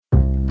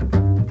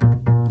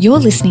You're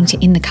listening to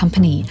In the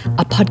Company,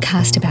 a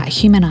podcast about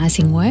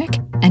humanising work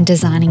and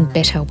designing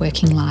better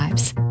working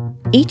lives.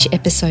 Each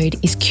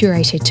episode is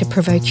curated to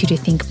provoke you to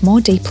think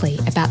more deeply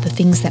about the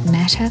things that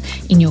matter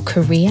in your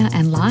career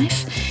and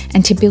life,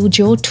 and to build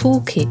your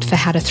toolkit for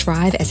how to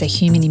thrive as a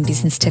human in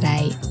business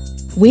today.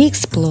 We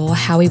explore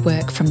how we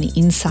work from the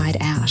inside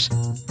out.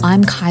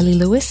 I'm Kylie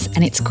Lewis,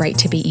 and it's great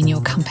to be in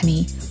your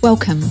company.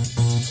 Welcome.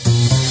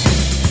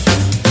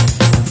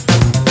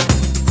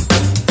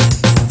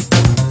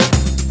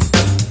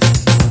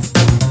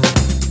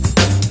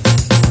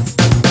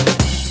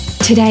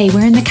 Today,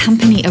 we're in the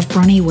company of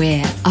Bronnie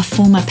Ware, a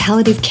former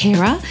palliative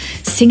carer,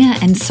 singer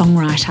and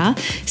songwriter,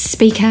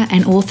 speaker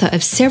and author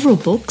of several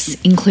books,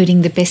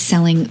 including the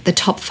best-selling The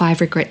Top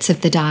 5 Regrets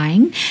of the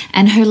Dying,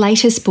 and her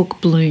latest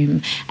book,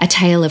 Bloom, a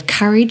tale of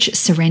courage,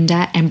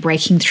 surrender and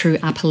breaking through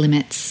upper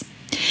limits.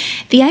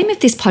 The aim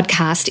of this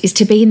podcast is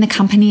to be in the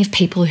company of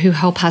people who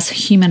help us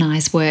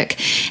humanise work,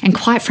 and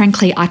quite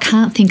frankly, I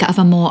can't think of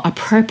a more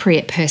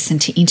appropriate person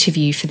to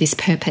interview for this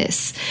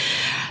purpose.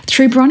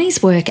 Through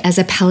Bronnie's work as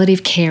a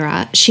palliative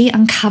carer, she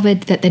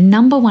uncovered that the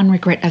number one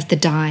regret of the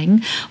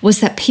dying was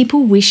that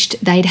people wished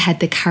they'd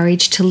had the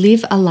courage to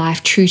live a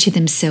life true to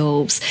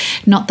themselves,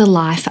 not the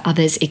life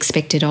others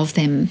expected of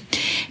them.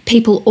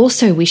 People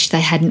also wished they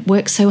hadn't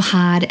worked so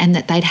hard and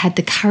that they'd had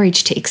the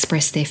courage to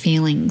express their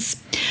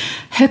feelings.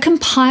 Her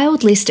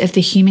compiled list of the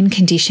human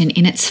condition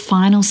in its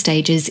final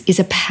stages is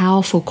a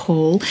powerful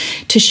call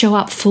to show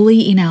up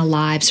fully in our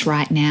lives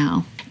right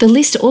now. The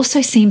list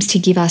also seems to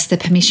give us the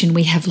permission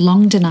we have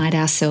long denied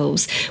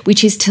ourselves,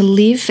 which is to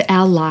live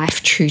our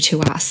life true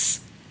to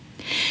us.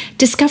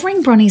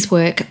 Discovering Bronnie's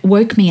work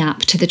woke me up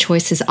to the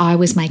choices I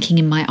was making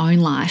in my own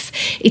life.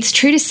 It's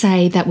true to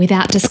say that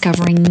without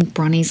discovering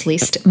Bronnie's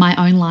list, my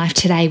own life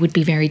today would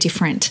be very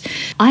different.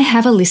 I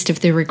have a list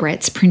of the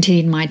regrets printed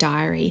in my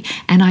diary,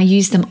 and I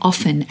use them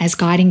often as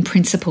guiding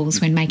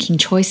principles when making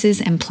choices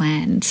and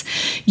plans.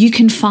 You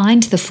can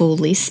find the full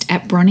list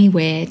at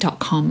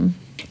bronnieware.com.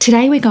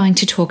 Today we're going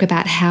to talk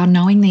about how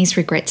knowing these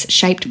regrets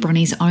shaped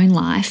Bronnie's own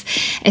life,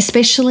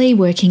 especially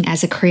working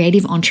as a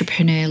creative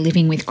entrepreneur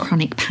living with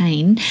chronic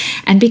pain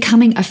and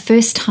becoming a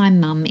first-time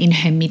mum in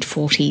her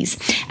mid-40s,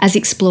 as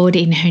explored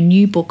in her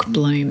new book,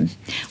 Bloom.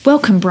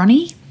 Welcome,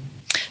 Bronnie.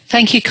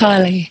 Thank you,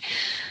 Kylie.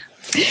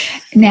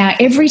 Now,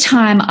 every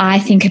time I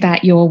think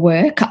about your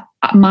work,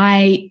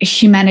 my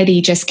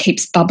humanity just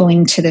keeps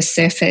bubbling to the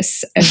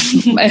surface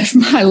of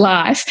my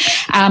life.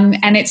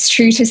 And it's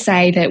true to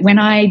say that when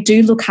I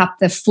do look up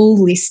the full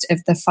list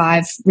of the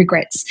 5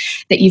 regrets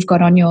that you've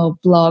got on your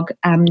blog,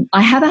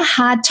 I have a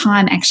hard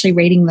time actually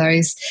reading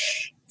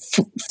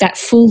that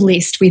full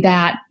list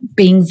without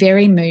being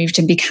very moved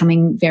and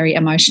becoming very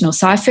emotional.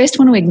 So I first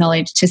want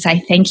to say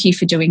thank you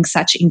for doing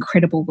such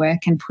incredible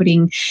work and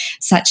putting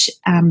such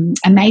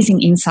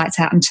amazing insights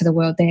out into the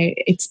world there.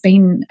 It's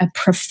been a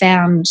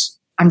profound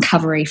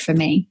uncovery for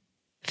me.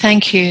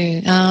 Thank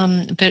you.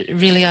 But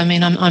really, I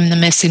mean, I'm the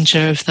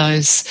messenger of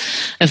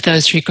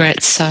those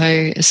regrets.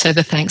 So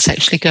the thanks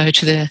actually go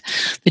to the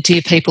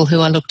dear people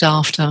who I looked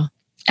after.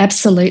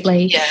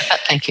 Absolutely. Yeah, but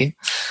thank you.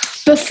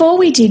 Before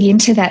we dig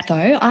into that,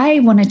 though, I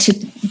wanted to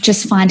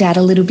just find out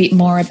a little bit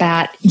more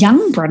about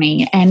young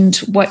Bronnie and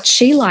what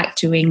she liked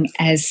doing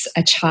as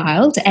a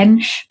child,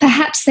 and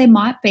perhaps there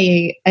might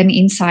be an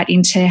insight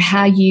into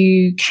how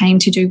you came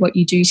to do what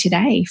you do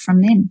today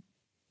from then.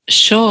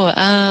 Sure.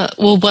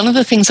 Well, one of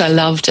the things I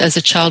loved as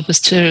a child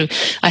was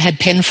I had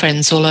pen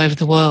friends all over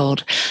the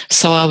world.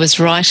 So I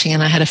was writing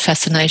and I had a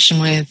fascination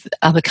with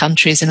other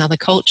countries and other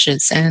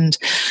cultures. And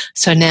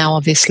so now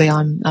obviously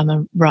I'm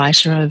a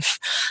writer of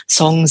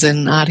songs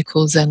and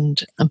articles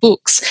and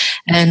books.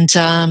 And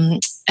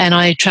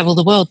I travel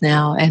the world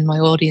now and my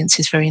audience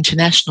is very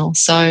international.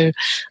 So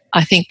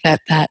I think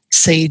that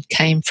seed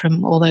came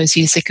from all those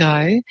years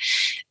ago.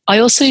 I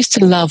also used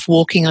to love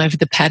walking over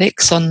the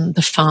paddocks on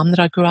the farm that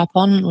I grew up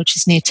on, which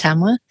is near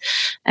Tamworth,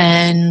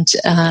 and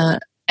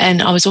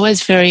I was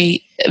always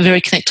very,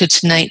 very connected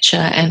to nature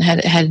and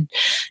had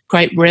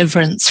great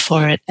reverence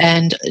for it.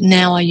 And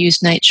now I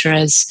use nature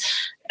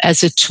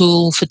as a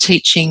tool for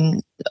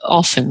teaching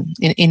often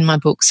in my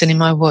books and in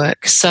my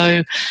work.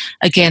 So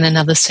again,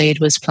 another seed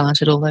was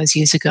planted all those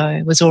years ago.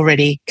 It was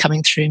already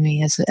coming through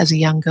me as a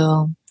young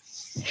girl.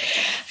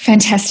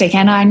 Fantastic.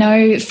 And I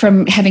know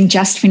from having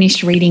just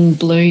finished reading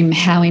Bloom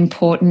how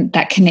important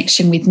that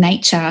connection with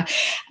nature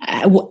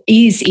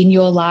is in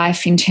your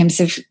life in terms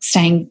of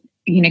staying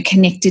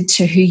connected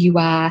to who you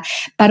are,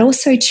 but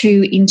also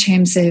in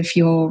terms of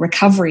your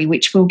recovery,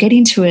 which we'll get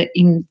into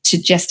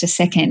just a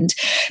second.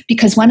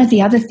 Because one of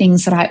the other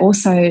things that I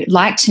also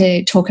like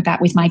to talk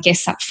about with my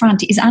guests up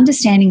front is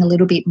understanding a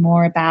little bit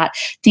more about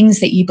things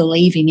that you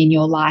believe in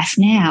your life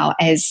now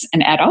as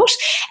an adult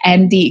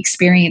and the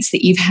experience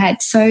that you've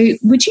had. So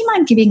would you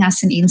mind giving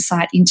us an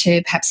insight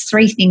into perhaps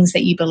 3 things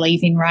that you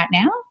believe in right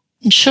now?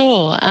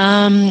 Sure.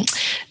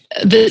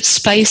 that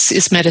space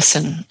is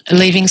medicine.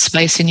 Leaving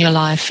space in your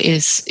life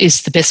is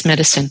the best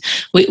medicine.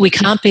 We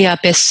can't be our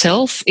best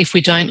self if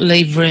we don't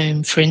leave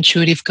room for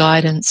intuitive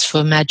guidance,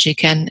 for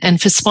magic,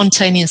 and for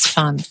spontaneous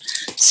fun.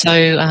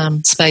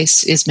 So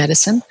space is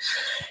medicine.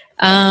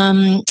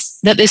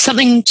 That there's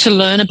something to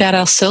learn about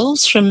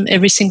ourselves from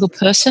every single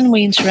person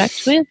we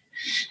interact with.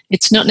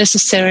 It's not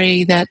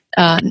necessarily that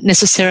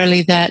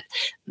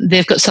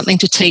they've got something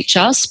to teach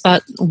us,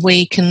 but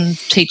we can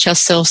teach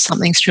ourselves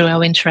something through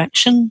our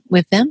interaction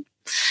with them.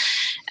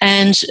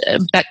 And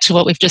back to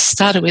what we've just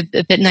started with,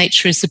 that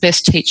nature is the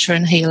best teacher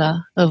and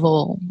healer of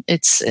all.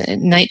 It's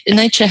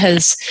nature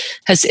has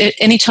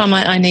anytime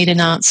I need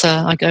an answer,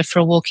 I go for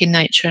a walk in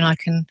nature, and I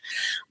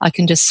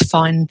can just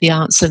find the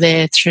answer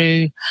there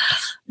through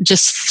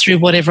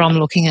whatever I'm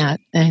looking at.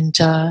 And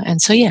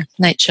so yeah,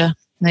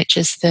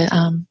 nature's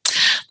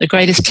the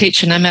greatest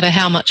teacher. No matter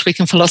how much we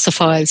can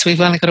philosophize,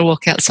 we've only got to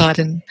walk outside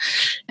and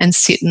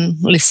sit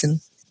and listen.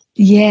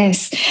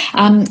 Yes.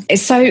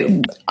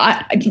 So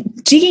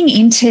digging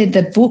into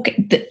the book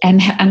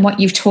and what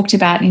you've talked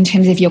about in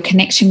terms of your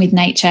connection with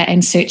nature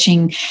and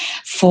searching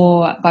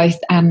for both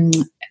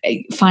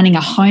finding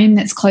a home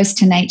that's close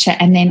to nature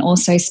and then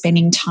also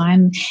spending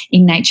time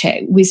in nature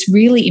was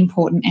really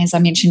important, as I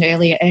mentioned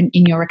earlier, in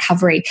your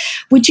recovery.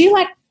 Would you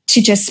like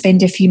to just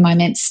spend a few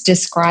moments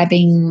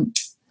describing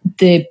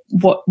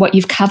what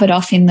you've covered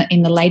off in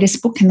the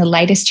latest book, in the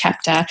latest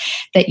chapter,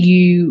 that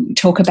you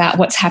talk about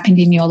what's happened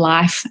in your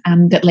life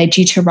that led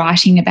you to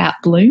writing about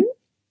Bloom?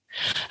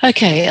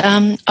 Okay.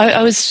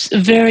 I was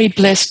very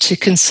blessed to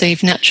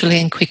conceive naturally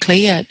and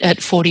quickly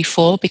at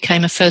 44,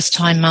 became a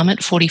first-time mum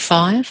at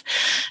 45,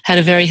 had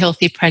a very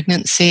healthy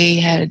pregnancy,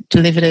 had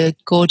delivered a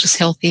gorgeous,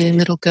 healthy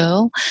little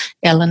girl,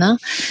 Eleanor,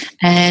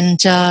 and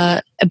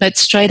but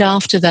straight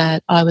after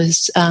that, I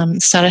was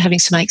started having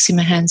some aches in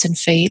my hands and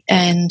feet,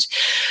 and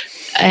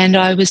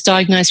I was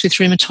diagnosed with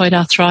rheumatoid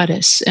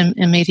arthritis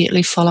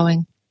immediately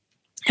following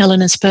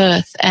Eleanor's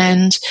birth,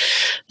 and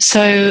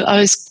so I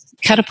was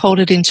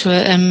catapulted into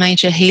a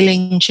major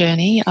healing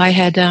journey.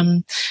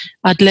 I'd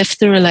left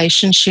the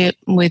relationship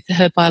with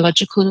her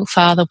biological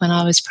father when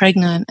I was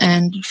pregnant,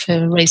 and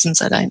for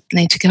reasons I don't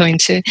need to go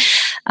into,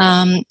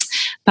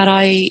 but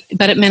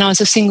it meant I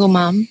was a single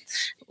mum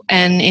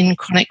and in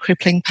chronic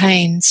crippling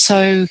pain.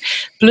 So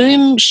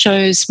Bloom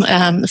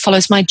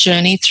follows my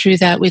journey through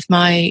that with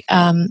my,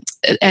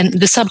 and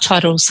the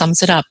subtitle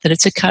sums it up, that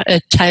it's a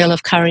tale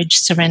of courage,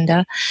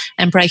 surrender,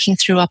 and breaking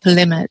through upper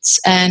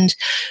limits. And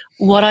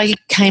what I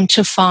came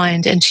to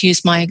find, and to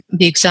use the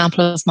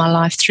example of my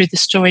life through the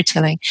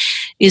storytelling,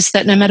 is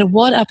that no matter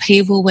what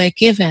upheaval we're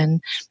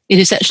given, it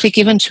is actually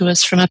given to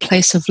us from a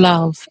place of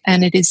love,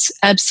 and it is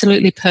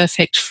absolutely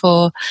perfect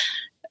for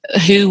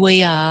who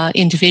we are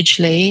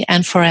individually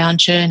and for our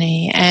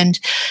journey. And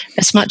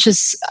as much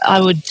as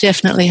I would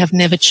definitely have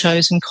never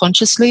chosen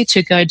consciously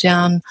to go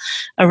down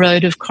a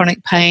road of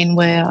chronic pain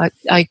where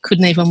I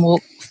couldn't even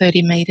walk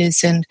 30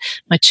 metres, and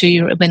my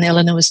 2-year-old, when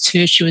Eleanor was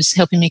 2, she was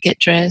helping me get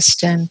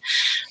dressed, and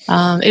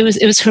it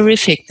was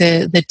horrific,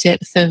 the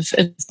depth of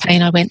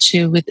pain I went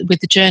to with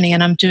the journey.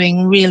 And I'm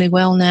doing really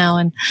well now,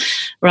 and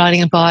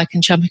riding a bike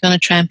and jumping on a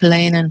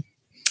trampoline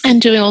and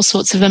doing all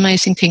sorts of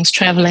amazing things,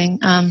 travelling.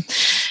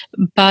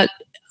 But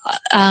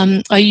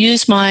I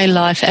use my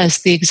life as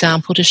the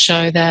example to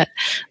show that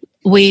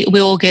we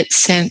all get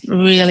sent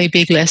really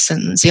big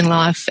lessons in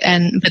life,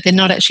 but they're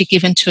not actually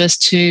given to us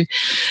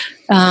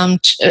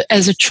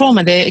as a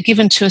trauma. They're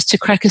given to us to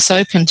crack us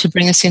open, to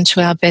bring us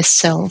into our best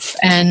self.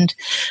 And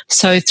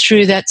so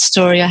through that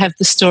story, I have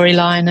the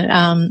storyline,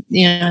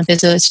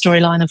 there's a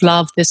storyline of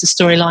love, there's a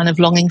storyline of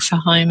longing for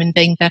home and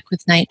being back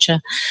with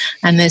nature,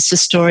 and there's the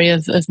story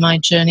of my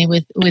journey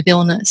with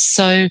illness.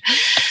 So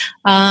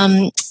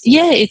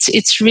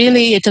it's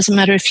really, it doesn't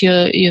matter if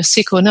you're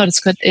sick or not.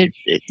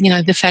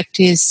 The fact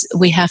is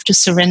we have to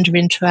surrender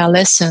into our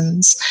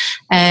lessons,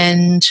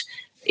 and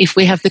if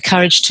we have the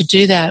courage to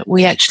do that,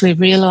 we actually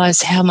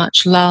realise how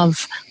much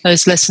love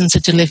those lessons are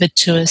delivered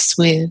to us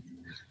with.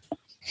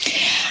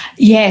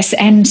 Yes,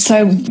 and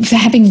so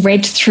having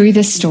read through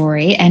the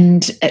story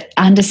and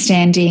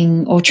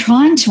understanding, or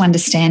trying to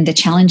understand, the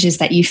challenges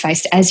that you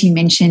faced, as you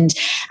mentioned,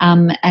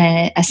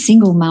 a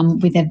single mum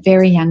with a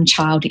very young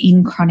child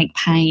in chronic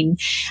pain,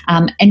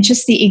 and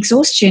just the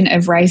exhaustion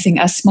of raising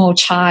a small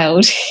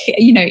child,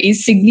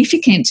 is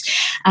significant.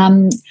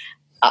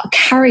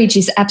 Courage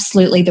is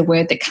absolutely the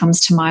word that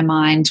comes to my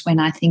mind when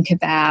I think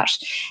about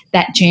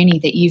that journey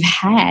that you've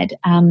had,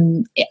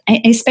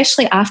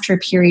 especially after a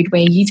period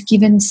where you've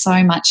given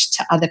so much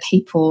to other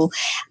people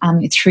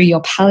through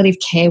your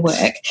palliative care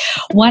work.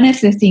 One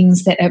of the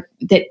things that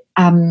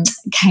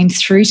came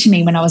through to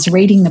me when I was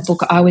reading the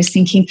book, I was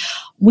thinking,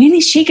 when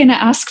is she going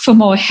to ask for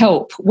more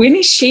help? When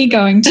is she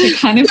going to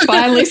kind of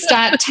finally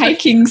start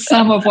taking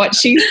some of what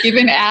she's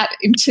given out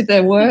into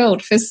the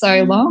world for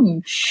so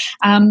long?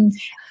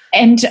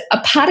 And a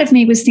part of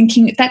me was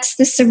thinking, that's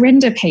the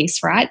surrender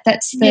piece, right?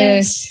 That's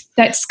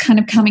kind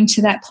of coming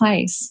to that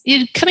place.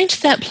 You're coming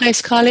to that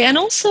place, Kylie, and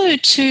also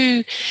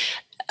to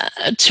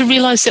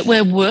realise that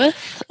we're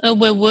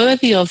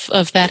worthy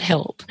of that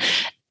help.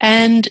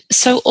 And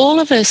so all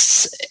of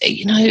us,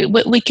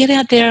 we get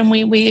out there and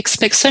we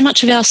expect so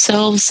much of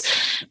ourselves,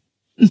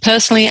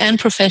 personally and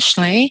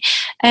professionally,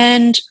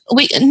 and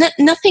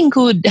nothing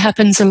good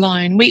happens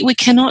alone. We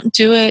cannot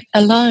do it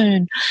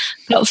alone.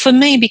 But for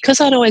me,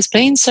 because I'd always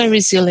been so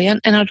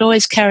resilient and I'd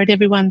always carried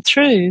everyone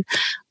through,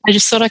 I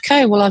just thought,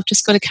 okay, well, I've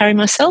just got to carry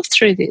myself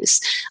through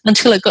this,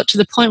 until it got to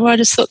the point where I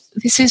just thought,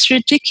 this is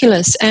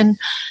ridiculous. And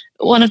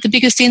one of the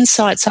biggest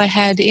insights I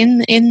had in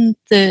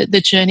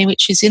the journey,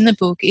 which is in the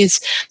book, is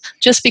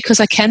just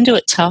because I can do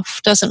it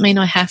tough doesn't mean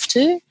I have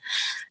to.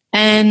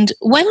 And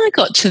when I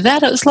got to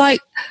that, it was like,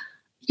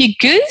 you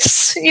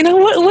goose,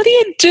 what are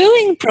you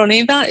doing,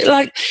 Bronnie?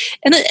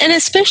 And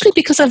especially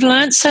because I've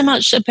learned so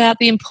much about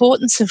the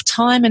importance of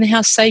time and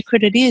how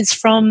sacred it is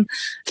from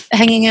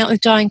hanging out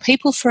with dying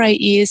people for 8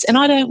 years, and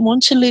I don't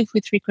want to live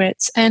with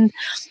regrets. And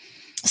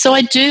so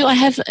I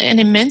have an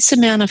immense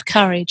amount of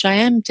courage. I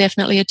am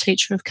definitely a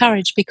teacher of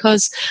courage,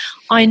 because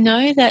I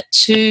know that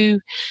to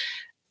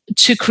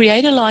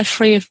create a life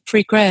free of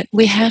regret,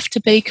 we have to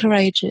be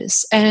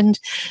courageous.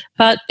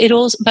 But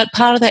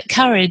part of that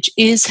courage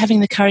is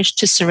having the courage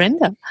to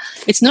surrender.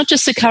 It's not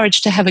just the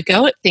courage to have a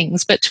go at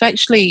things, but to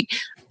actually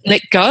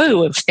let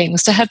go of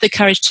things, to have the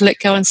courage to let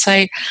go and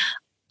say,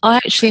 I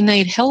actually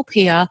need help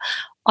here.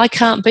 I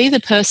can't be the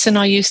person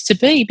I used to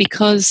be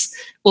because,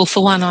 well,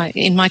 for one,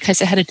 in my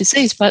case, I had a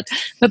disease, but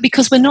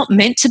because we're not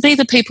meant to be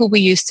the people we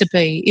used to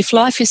be. If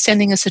life is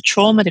sending us a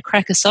trauma to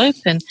crack us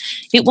open,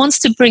 it wants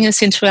to bring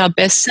us into our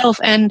best self,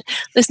 and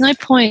there's no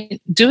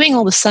point doing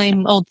all the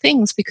same old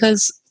things,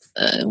 because,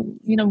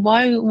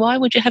 why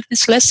would you have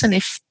this lesson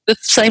if the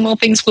same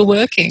old things were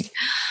working?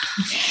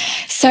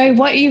 So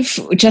what you've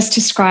just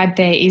described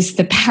there is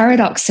the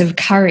paradox of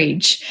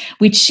courage,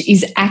 which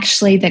is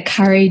actually that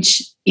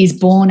courage is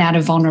born out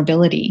of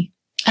vulnerability.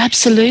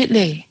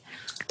 Absolutely.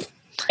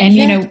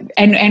 And,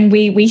 and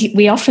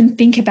we often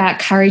think about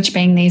courage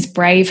being these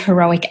brave,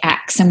 heroic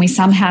acts, and we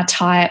somehow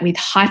tie it with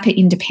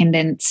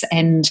hyper-independence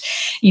and,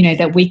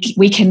 that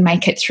we can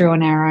make it through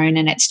on our own,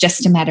 and it's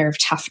just a matter of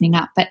toughening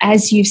up. But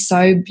as you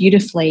so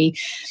beautifully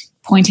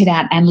pointed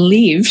out and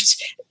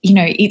lived,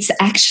 it's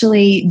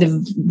actually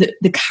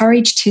the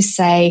courage to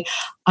say,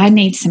 I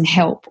need some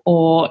help,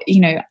 or,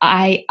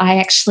 I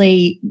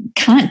actually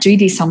can't do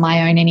this on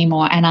my own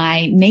anymore, and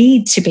I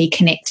need to be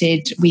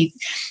connected with,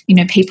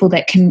 people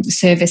that can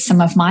service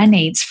some of my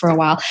needs for a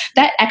while.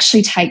 That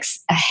actually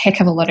takes a heck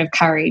of a lot of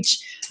courage.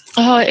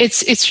 Oh,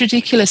 it's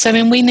ridiculous. I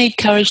mean, we need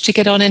courage to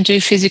get on and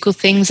do physical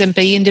things and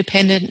be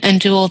independent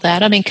and do all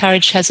that. I mean,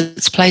 courage has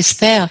its place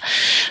there,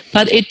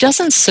 but it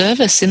doesn't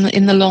serve us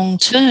in the long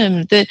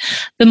term. The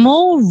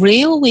more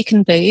real we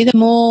can be, the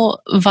more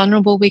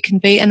vulnerable we can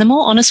be, and the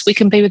more honest we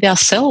can be with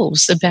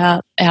ourselves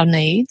about our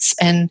needs,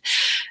 and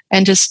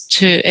just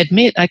to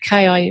admit,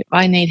 okay,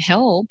 I need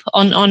help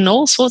on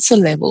all sorts of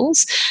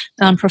levels,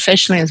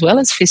 professionally as well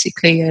as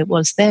physically it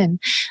was then.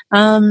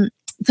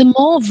 The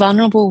more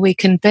vulnerable we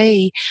can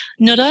be,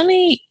 not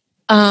only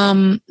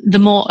the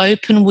more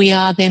open we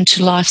are then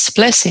to life's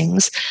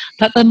blessings,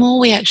 but the more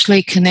we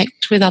actually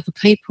connect with other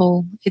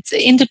people.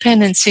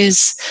 Independence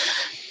is,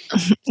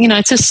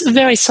 it's a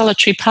very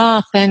solitary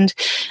path, and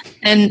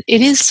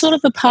it is sort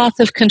of a path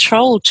of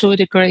control to a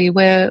degree,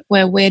 where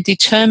we're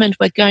determined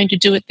we're going to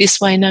do it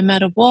this way no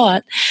matter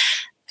what.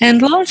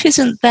 And life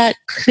isn't that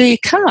clear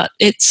cut.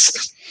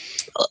 It's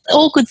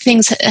all good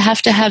things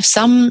have to have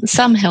some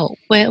help.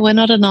 We're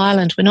not an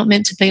island. We're not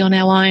meant to be on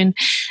our own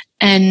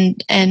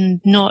and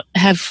not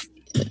have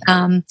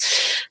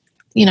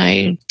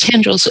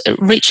tendrils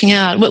reaching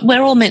out.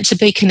 We're all meant to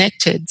be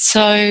connected.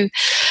 So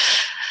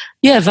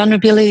yeah,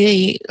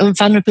 vulnerability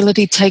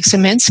takes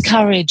immense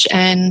courage,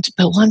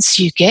 but once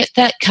you get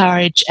that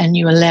courage and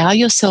you allow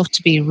yourself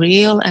to be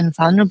real and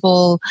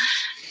vulnerable,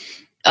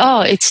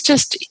 it's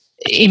just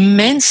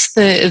immense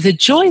the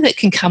joy that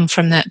can come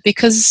from that,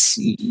 because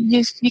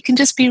you can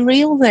just be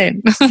real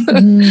then.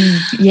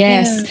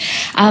 Yes.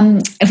 Yeah.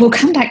 We'll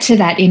come back to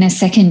that in a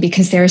second,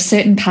 because there are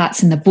certain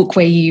parts in the book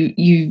where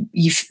you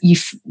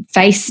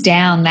face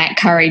down that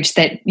courage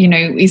that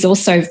is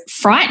also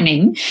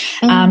frightening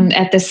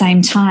at the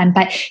same time.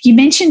 But you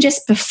mentioned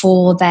just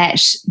before that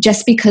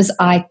just because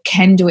I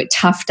can do it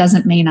tough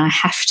doesn't mean I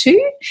have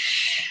to.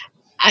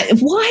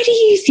 Why do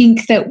you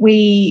think that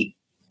we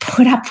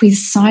put up with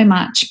so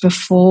much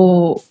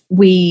before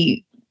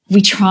we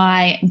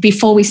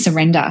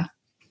surrender?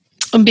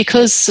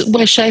 Because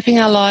we're shaping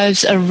our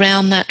lives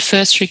around that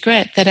first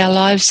regret, that our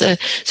lives are,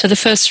 so the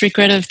first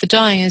regret of the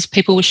dying is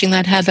people wishing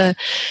they'd had the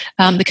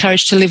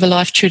courage to live a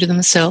life true to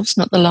themselves,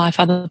 not the life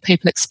other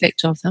people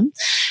expected of them.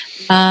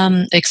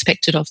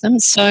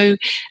 So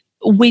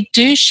we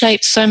do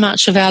shape so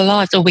much of our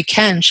lives, or we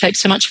can shape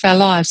so much of our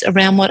lives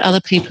around what other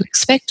people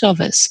expect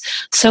of us.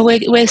 So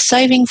we're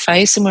saving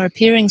face and we're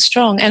appearing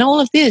strong. And all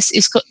of this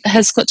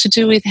has got to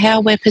do with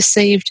how we're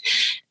perceived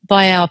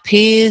by our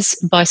peers,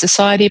 by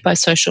society, by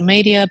social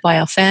media, by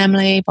our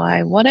family,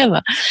 by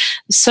whatever.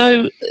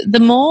 So the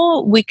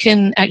more we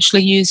can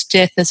actually use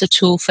death as a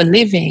tool for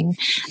living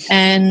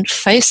and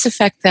face the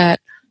fact that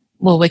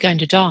well, we're going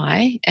to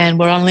die and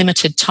we're on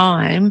limited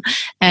time,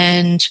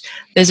 and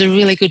there's a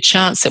really good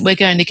chance that we're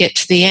going to get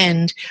to the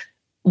end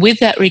with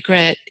that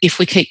regret if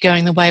we keep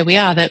going the way we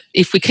are. That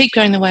if we keep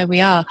going the way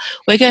we are,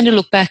 we're going to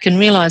look back and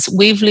realise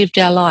we've lived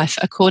our life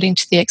according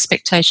to the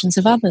expectations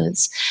of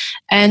others.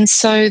 And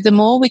so the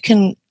more we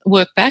can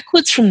work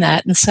backwards from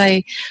that and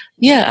say,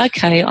 yeah,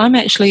 okay,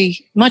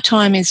 my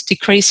time is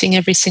decreasing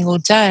every single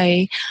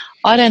day.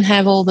 I don't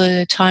have all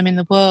the time in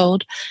the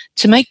world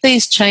to make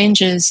these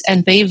changes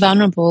and be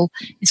vulnerable.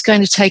 It's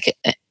going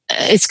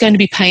to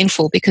be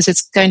painful, because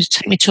it's going to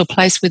take me to a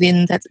place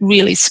within that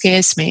really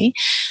scares me.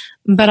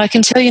 But I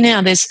can tell you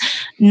now, there's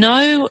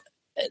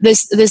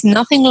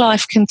nothing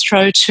life can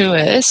throw to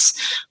us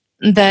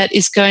that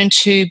is going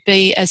to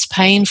be as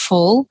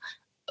painful.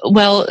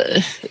 Well,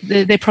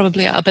 there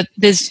probably are, but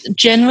there's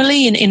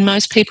generally, in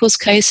most people's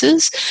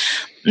cases,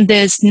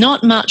 there's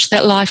not much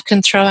that life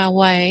can throw our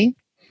way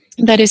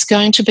that is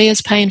going to be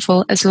as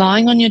painful as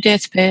lying on your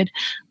deathbed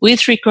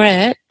with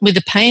regret, with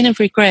the pain of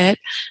regret,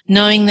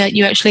 knowing that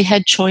you actually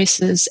had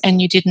choices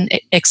and you didn't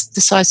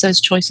exercise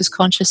those choices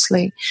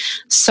consciously.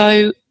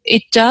 So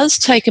it does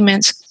take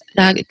immense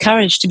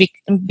courage to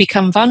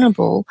become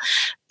vulnerable,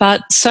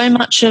 but so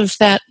much of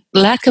that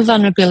lack of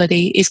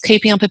vulnerability is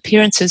keeping up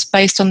appearances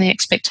based on the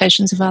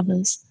expectations of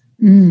others.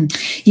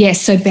 Yes,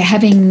 so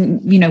having,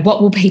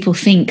 what will people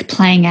think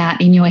playing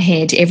out in your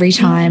head every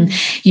time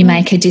you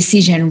make a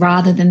decision,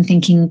 rather than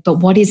thinking, but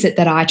what is it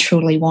that I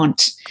truly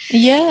want?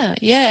 Yeah.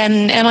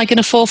 And am I going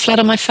to fall flat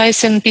on my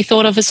face and be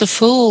thought of as a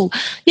fool?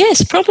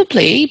 Yes,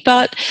 probably.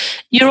 But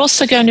you're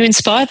also going to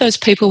inspire those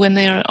people when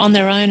they're on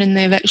their own and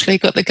they've actually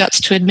got the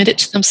guts to admit it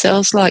to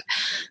themselves, like,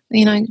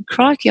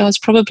 crikey, I was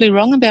probably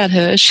wrong about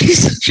her.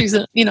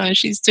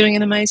 She's doing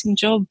an amazing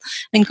job,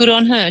 and good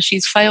on her.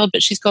 She's failed,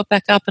 but she's got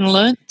back up and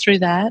learnt through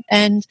that.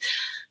 And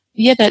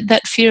yeah,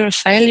 that fear of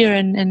failure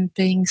and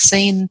being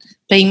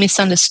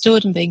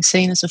misunderstood and being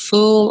seen as a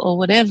fool or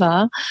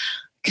whatever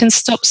can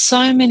stop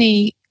so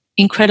many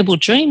incredible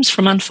dreams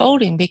from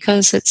unfolding,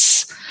 because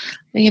it's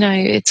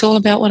all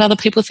about what other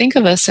people think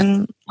of us.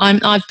 And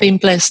I've been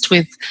blessed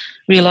with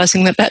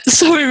realising that that's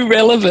so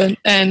irrelevant,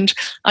 and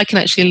I can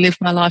actually live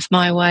my life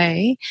my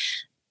way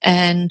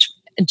and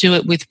do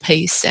it with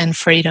peace and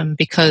freedom,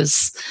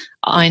 because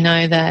I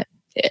know that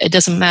it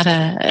doesn't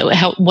matter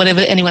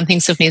whatever anyone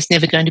thinks of me is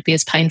never going to be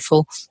as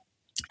painful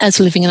as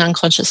living an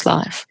unconscious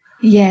life.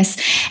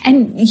 Yes.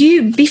 And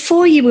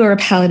before you were a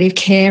palliative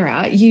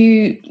carer,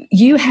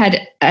 you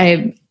had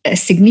a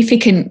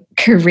significant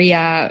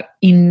career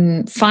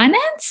in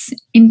finance,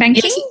 in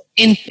banking?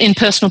 Yes, in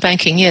personal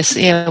banking, yes.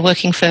 Yeah,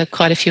 working for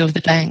quite a few of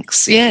the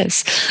banks,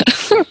 yes.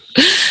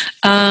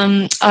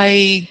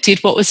 I did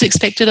what was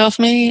expected of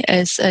me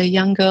as a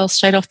young girl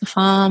straight off the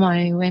farm.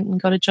 I went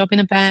and got a job in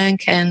a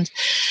bank, and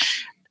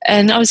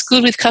I was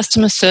good with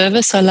customer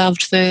service. I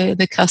loved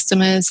the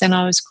customers, and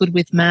I was good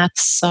with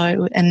maths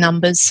and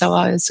numbers, so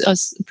I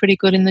was pretty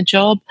good in the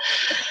job.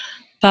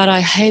 But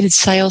I hated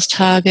sales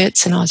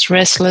targets, and I was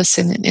restless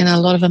and in a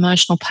lot of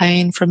emotional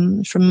pain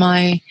from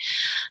my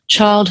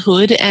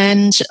childhood.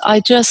 And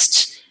I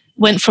just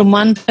went from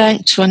one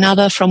bank to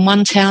another, from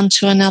one town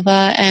to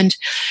another. And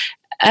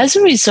as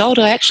a result,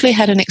 I actually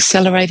had an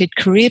accelerated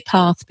career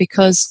path,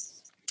 because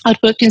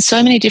I'd worked in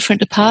so many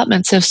different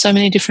departments of so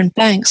many different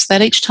banks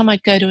that each time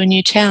I'd go to a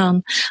new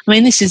town, I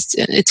mean,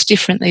 it's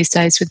different these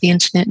days with the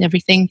internet and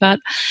everything, but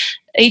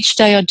each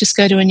day I'd just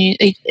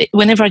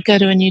whenever I'd go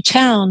to a new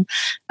town,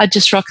 I'd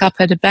just rock up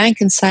at a bank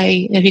and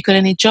say, have you got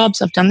any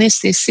jobs? I've done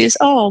this.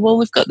 Oh, well,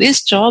 we've got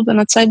this job. And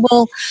I'd say,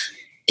 well,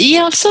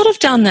 yeah, I've sort of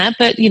done that,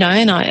 but,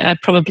 and I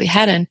probably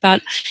hadn't,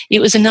 but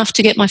it was enough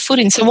to get my foot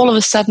in. So all of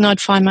a sudden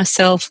I'd find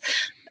myself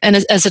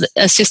as an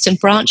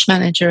assistant branch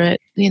manager at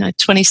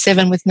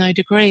 27 with no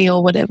degree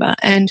or whatever.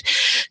 And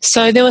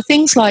so there were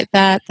things like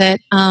that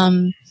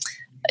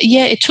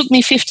it took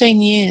me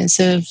 15 years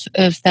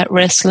of that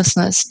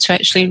restlessness to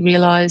actually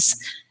realise,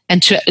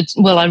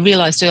 I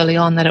realised early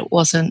on that it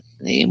wasn't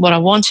what I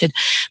wanted.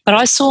 But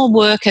I saw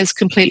work as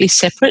completely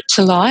separate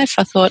to life.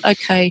 I thought,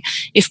 okay,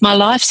 if my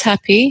life's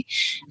happy,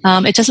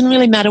 it doesn't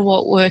really matter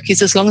what work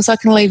is, as long as I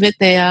can leave it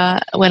there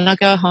when I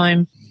go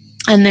home.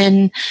 And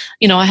then,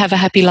 I have a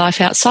happy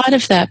life outside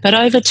of that. But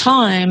over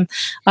time,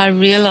 I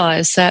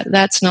realised that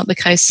that's not the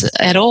case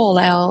at all.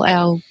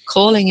 Our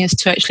calling is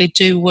to actually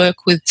do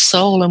work with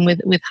soul and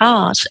with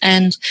heart.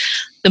 And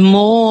the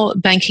more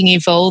banking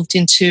evolved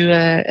into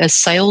a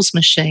sales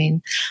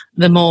machine,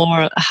 the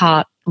more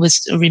heart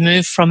was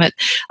removed from it.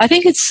 I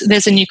think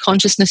there's a new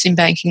consciousness in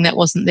banking that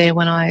wasn't there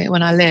when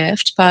I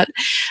left, but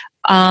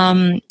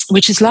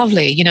which is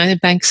lovely. The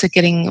banks are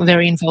getting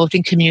very involved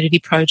in community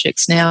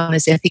projects now, and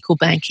there's ethical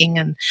banking.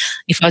 And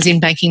if I was in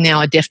banking now,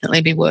 I'd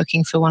definitely be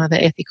working for one of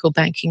the ethical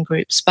banking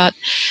groups. But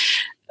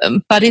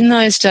in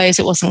those days,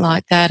 it wasn't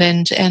like that,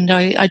 and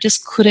I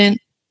just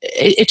couldn't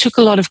it took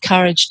a lot of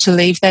courage to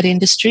leave that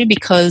industry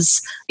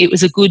because it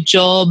was a good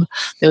job.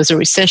 There was a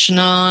recession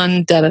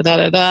on,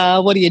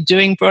 da-da-da-da-da. What are you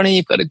doing, Bronnie?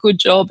 You've got a good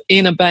job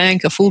in a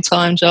bank, a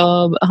full-time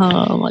job.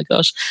 Oh, my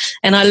gosh.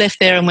 And I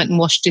left there and went and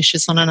washed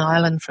dishes on an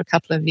island for a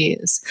couple of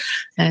years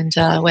and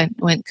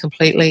went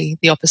completely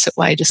the opposite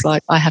way, just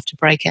like I have to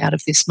break out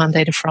of this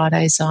Monday to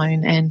Friday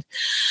zone and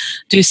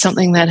do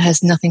something that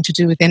has nothing to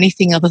do with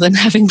anything other than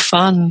having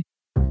fun.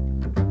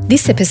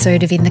 This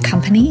episode of In the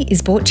Company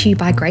is brought to you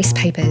by Grace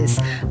Papers,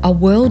 a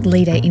world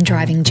leader in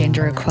driving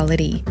gender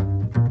equality.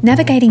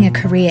 Navigating a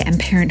career and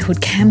parenthood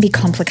can be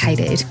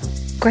complicated.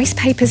 Grace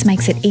Papers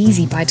makes it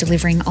easy by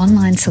delivering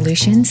online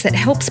solutions that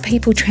helps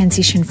people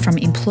transition from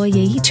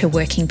employee to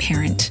working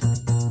parent.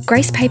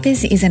 Grace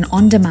Papers is an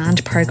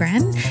on-demand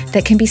program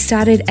that can be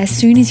started as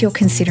soon as you're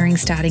considering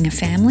starting a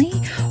family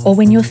or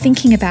when you're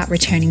thinking about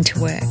returning to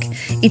work.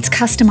 It's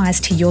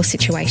customised to your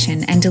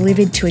situation and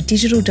delivered to a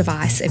digital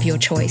device of your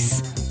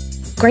choice.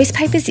 Grace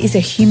Papers is a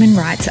human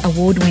rights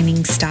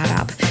award-winning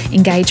startup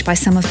engaged by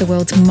some of the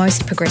world's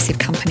most progressive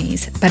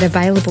companies, but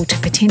available to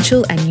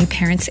potential and new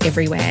parents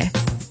everywhere.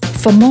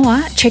 For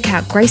more, check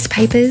out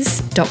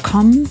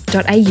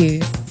gracepapers.com.au.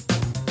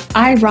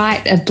 I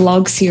write a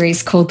blog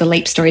series called The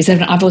Leap Stories,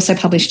 and I've also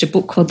published a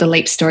book called The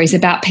Leap Stories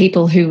about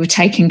people who have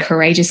taken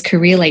courageous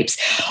career leaps.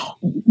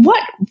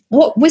 What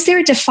was there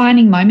a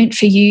defining moment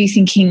for you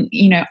thinking,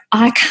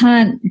 I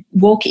can't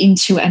walk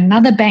into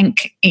another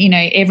bank,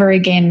 ever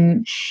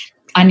again?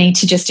 I need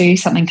to just do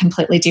something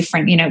completely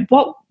different.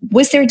 What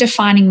was there a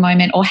defining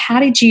moment, or how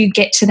did you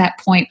get to that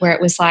point where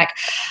it was like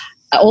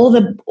all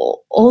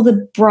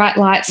the bright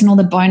lights and all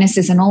the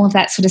bonuses and all of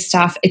that sort of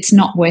stuff, it's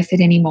not worth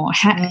it anymore?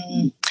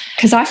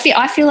 Because I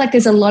feel like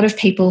there's a lot of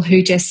people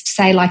who just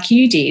say, like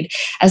you did,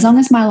 as long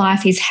as my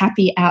life is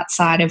happy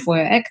outside of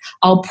work,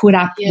 I'll put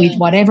up with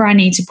whatever I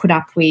need to put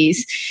up with,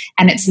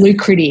 and it's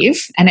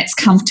lucrative and it's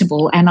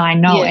comfortable and I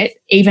know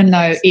it, even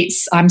though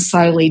I'm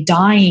slowly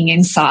dying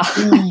inside.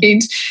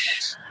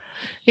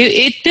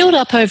 It built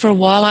up over a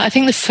while. I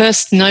think the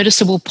first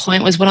noticeable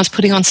point was when I was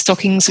putting on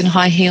stockings and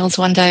high heels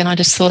one day, and I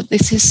just thought,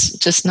 this is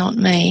just not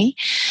me.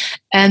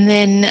 And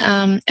then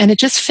and it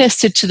just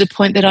festered to the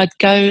point that I'd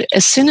go,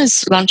 as soon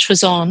as lunch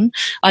was on,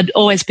 I'd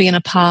always be in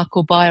a park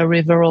or by a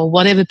river or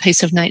whatever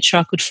piece of nature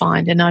I could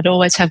find, and I'd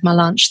always have my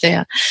lunch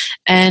there.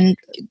 And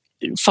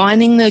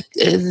finding the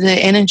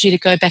energy to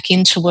go back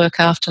into work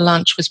after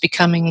lunch was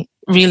becoming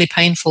really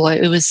painful.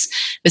 It was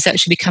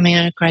actually becoming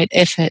a great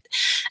effort.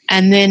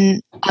 And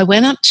then I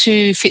went up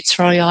to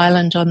Fitzroy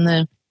Island on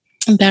the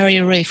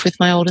Barrier Reef with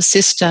my older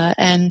sister,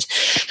 and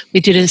we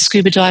did a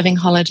scuba diving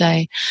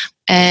holiday,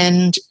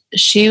 and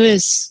she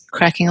was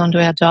cracking onto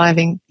our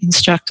diving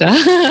instructor,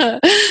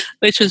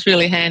 which was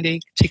really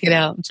handy to get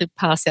out and to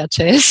pass our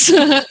tests.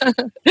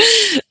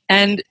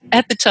 And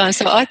at the time,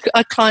 so I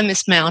climbed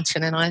this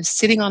mountain, and I was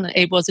sitting on it.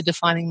 It was a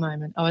defining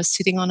moment. I was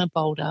sitting on a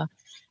boulder,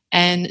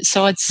 and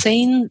so I'd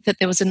seen that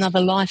there was another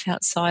life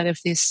outside of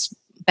this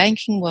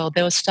banking world.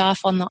 There were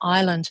staff on the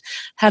island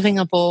having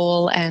a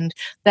ball, and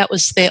that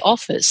was their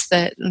office,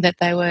 that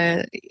they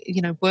were,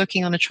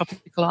 working on a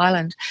tropical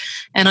island.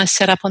 And I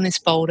sat up on this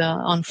boulder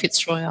on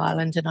Fitzroy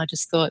Island, and I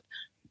just thought,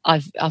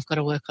 I've got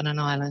to work on an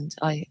island.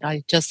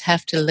 I just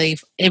have to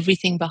leave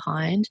everything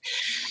behind.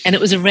 And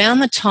it was around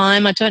the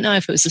time, I don't know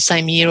if it was the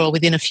same year or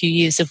within a few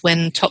years, of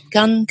when Top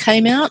Gun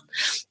came out.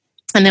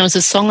 And there was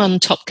a song on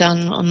Top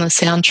Gun on the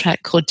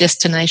soundtrack called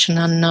Destination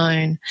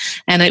Unknown,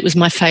 and it was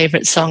my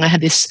favourite song. I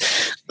had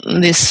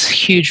this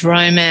huge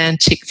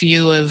romantic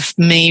view of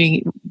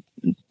me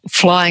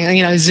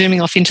flying,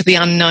 zooming off into the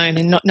unknown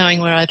and not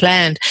knowing where I'd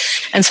land.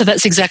 And so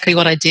that's exactly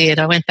what I did.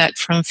 I went back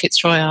from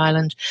Fitzroy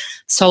Island,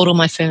 sold all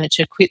my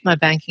furniture, quit my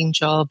banking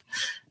job.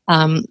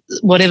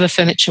 Whatever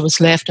furniture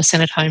was left, I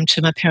sent it home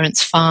to my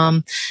parents'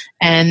 farm,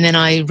 and then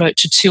I wrote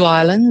to two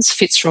islands,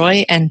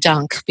 Fitzroy and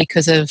Dunk,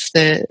 because of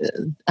the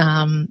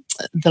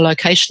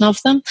location of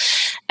them.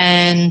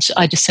 And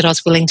I just said I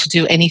was willing to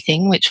do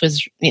anything, which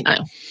was,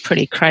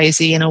 pretty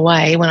crazy in a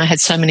way when I had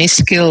so many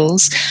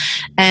skills.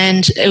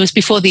 And it was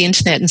before the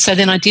internet. And so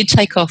then I did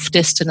take off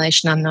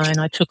Destination Unknown.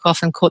 I took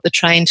off and caught the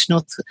train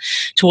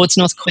towards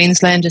North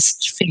Queensland,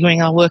 just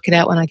figuring I'll work it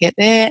out when I get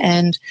there.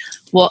 And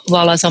while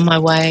I was on my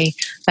way,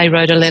 they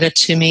wrote a letter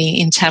to me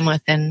in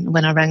Tamworth, and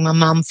when I rang my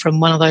mum from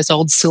one of those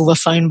old silver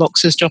phone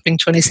boxes dropping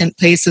 20-cent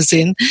pieces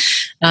in,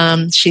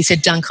 she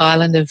said, Dunk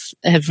Island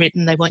have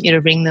written, they want you to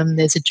ring them,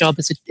 there's a job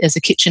as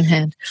a kitchen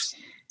hand.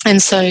 And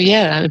so,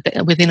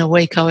 within a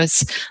week I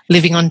was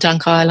living on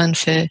Dunk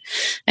Island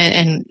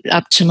and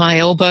up to my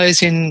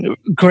elbows in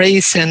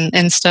grease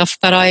and stuff.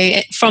 But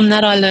from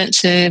that I learnt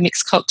to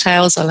mix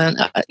cocktails. I learnt,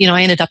 I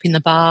ended up in the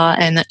bar,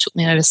 and that took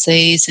me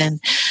overseas. And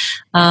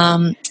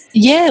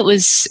it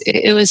was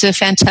a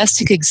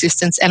fantastic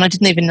existence, and I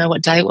didn't even know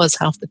what day it was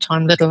half the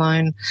time, let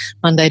alone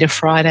Monday to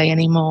Friday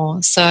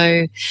anymore.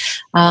 So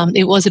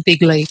it was a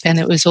big leap, and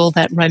it was all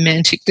that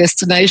romantic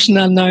destination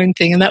unknown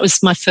thing. And that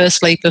was my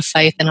first leap of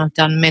faith, and I've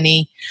done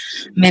many,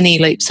 many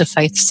leaps of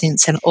faith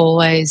since, and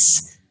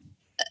always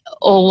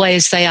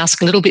they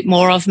ask a little bit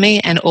more of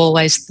me, and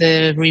always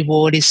the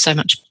reward is so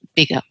much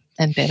bigger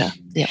and better.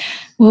 Yeah.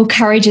 Well,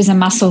 courage is a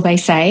muscle, they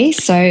say.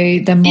 So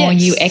the more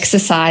Yes. you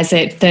exercise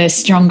it, the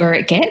stronger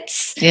it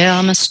gets. Yeah,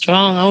 I'm a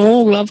strong.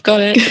 Oh, I've got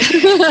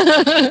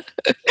it.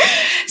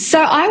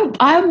 So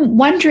I'm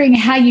wondering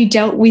how you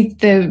dealt with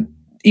the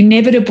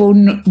inevitable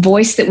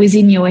voice that was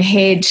in your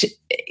head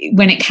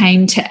when it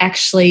came to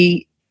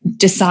actually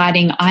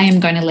deciding I am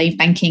going to leave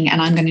banking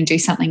and I'm going to do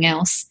something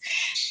else.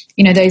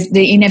 You know,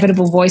 the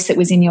inevitable voice that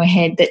was in your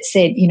head that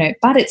said, you know,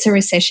 but it's a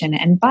recession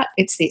and but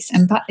it's this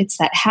and but it's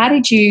that. How were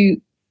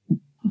you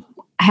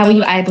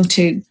able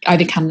to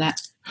overcome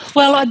that?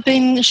 Well, I'd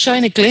been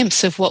shown a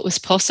glimpse of what was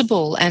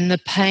possible, and the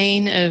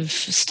pain of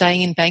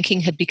staying in banking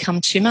had become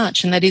too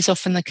much. And that is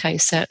often the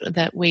case,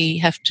 that we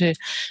have to,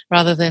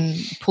 rather than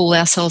pull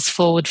ourselves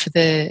forward for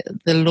the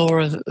law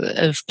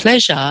of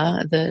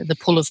pleasure, the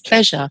pull of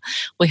pleasure,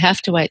 we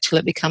have to wait till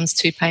it becomes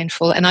too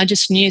painful. And I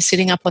just knew,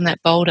 sitting up on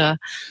that boulder,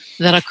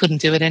 that I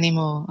couldn't do it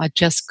anymore. I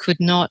just could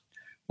not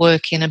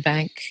work in a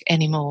bank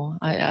anymore.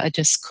 I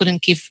just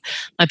couldn't give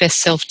my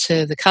best self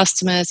to the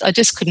customers. I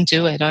just couldn't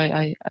do it.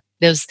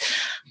 There was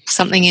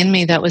something in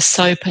me that was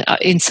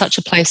in such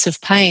a place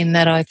of pain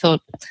that I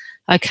thought,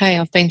 okay,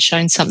 I've been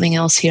shown something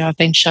else here. I've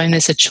been shown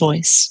there's a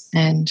choice.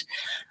 And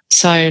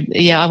so,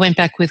 yeah, I went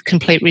back with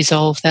complete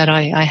resolve that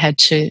I had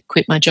to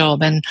quit my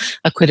job, and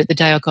I quit it the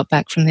day I got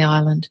back from the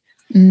island.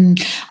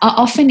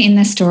 Often in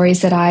the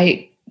stories that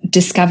I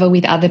discover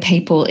with other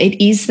people,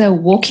 it is the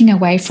walking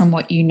away from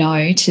what you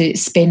know to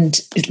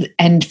spend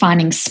and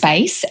finding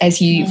space,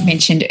 as you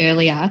mentioned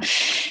earlier,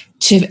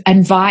 to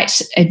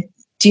invite a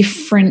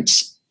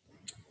different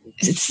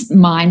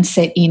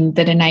mindset in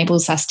that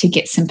enables us to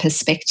get some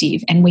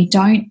perspective. And we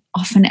don't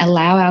often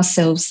allow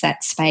ourselves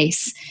that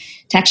space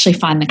to actually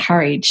find the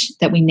courage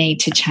that we need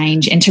to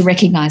change and to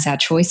recognise our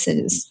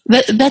choices.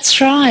 That's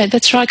right,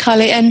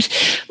 Kylie.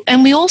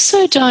 And we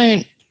also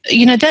don't,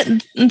 you know, that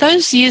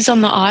those years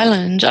on the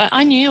island,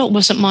 I knew it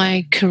wasn't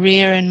my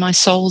career and my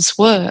soul's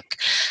work,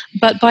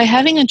 but by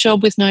having a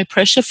job with no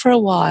pressure for a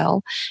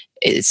while,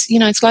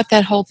 it's like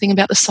that whole thing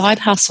about the side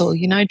hustle,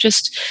 you know, it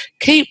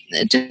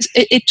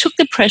took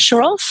the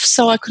pressure off,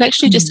 so I could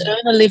actually just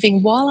earn a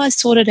living while I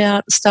sorted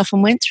out stuff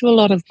and went through a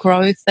lot of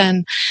growth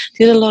and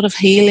did a lot of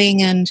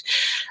healing. And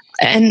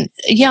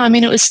yeah, I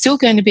mean, it was still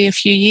going to be a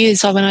few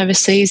years. I went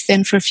overseas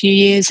then for a few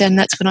years, and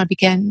that's when I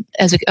began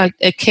as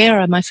a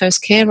carer, my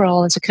first care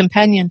role as a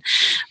companion.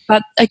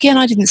 But again,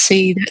 I didn't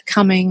see that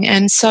coming.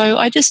 And so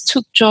I just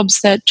took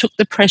jobs that took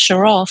the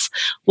pressure off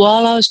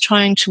while I was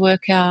trying to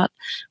work out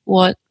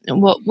what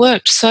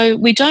worked. So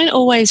we don't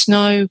always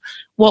know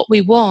what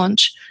we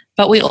want,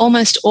 but we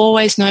almost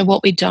always know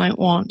what we don't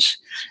want.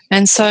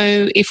 And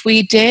so if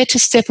we dare to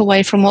step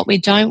away from what we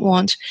don't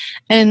want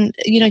and,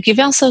 you know, give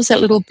ourselves that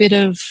little bit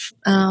of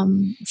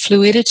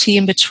fluidity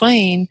in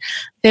between,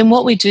 then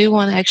what we do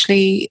want,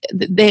 actually,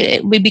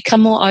 we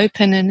become more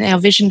open and our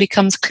vision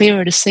becomes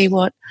clearer to see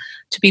to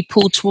be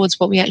pulled towards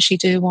what we actually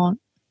do want.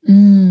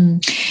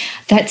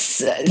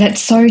 That's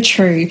so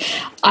true.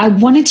 I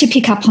wanted to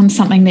pick up on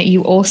something that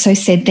you also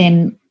said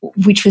then,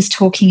 which was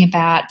talking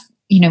about,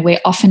 you know,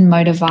 we're often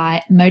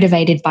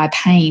motivated by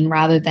pain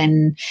rather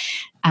than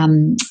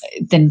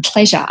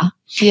pleasure.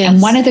 Yes.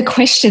 And one of the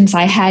questions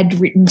I had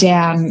written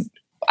down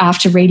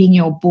after reading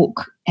your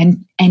book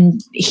and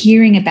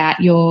hearing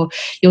about your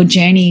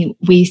journey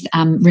with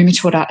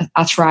rheumatoid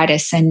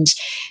arthritis and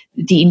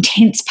the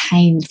intense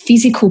pain,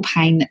 physical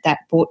pain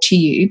that brought to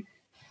you,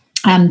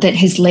 that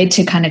has led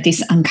to kind of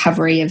this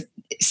uncovery of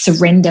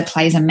surrender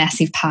plays a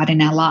massive part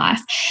in our life.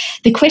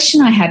 The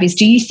question I have is,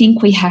 do you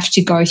think we have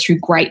to go through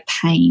great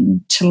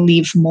pain to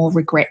live more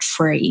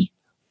regret-free?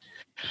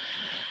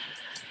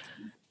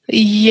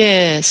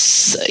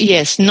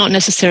 Yes, not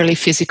necessarily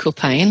physical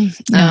pain.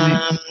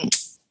 No.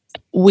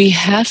 We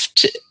have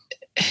to...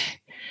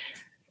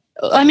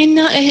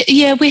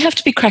 we have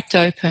to be cracked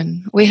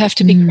open. We have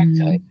to be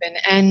cracked open.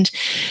 And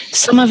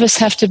some of us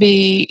have to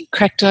be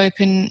cracked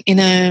open in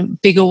a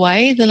bigger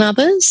way than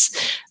others,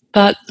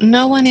 but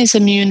no one is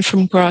immune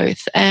from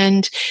growth.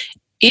 And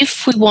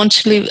if we want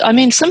to live, I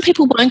mean, some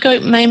people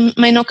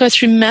may not go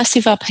through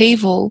massive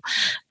upheaval,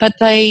 but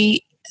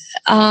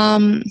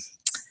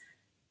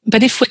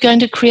but if we're going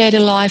to create a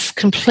life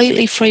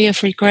completely free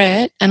of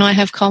regret, and I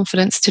have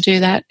confidence to do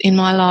that in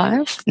my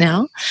life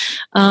now,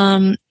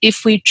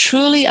 if we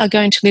truly are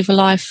going to live a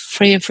life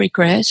free of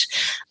regret,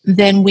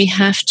 then we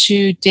have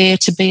to dare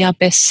to be our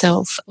best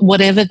self,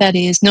 whatever that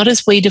is, not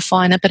as we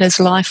define it, but as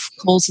life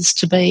calls us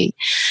to be.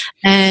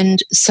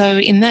 And so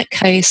in that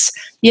case,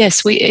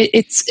 yes,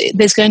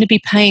 there's going to be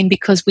pain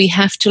because we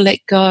have to let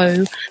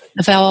go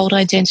of our old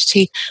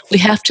identity. We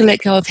have to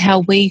let go of how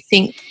we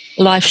think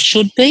life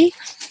should be.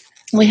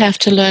 We have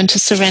to learn to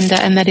surrender,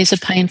 and that is a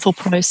painful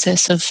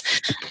process of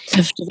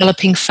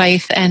developing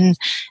faith and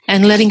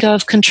letting go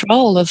of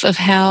control of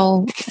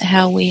how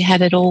we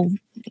had it all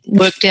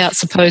worked out,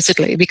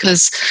 supposedly,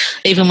 because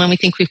even when we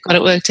think we've got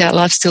it worked out,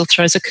 life still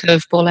throws a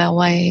curveball our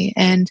way.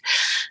 And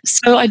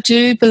so I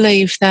do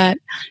believe that,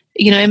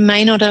 you know, it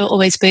may not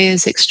always be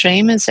as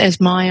extreme as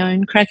my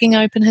own cracking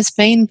open has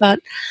been, but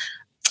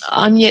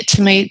I'm yet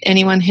to meet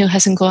anyone who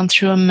hasn't gone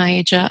through a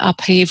major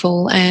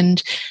upheaval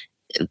and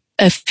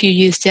a few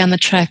years down the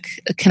track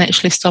can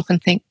actually stop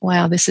and think,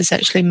 wow, this has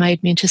actually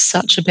made me into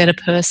such a better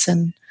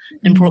person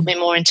and brought me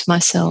more into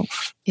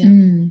myself.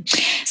 Yeah.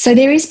 So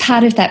there is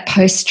part of that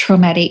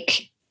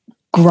post-traumatic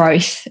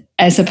growth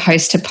as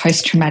opposed to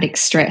post-traumatic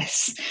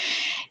stress.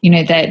 You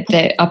know,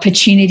 the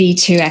opportunity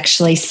to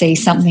actually see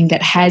something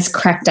that has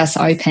cracked us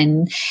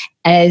open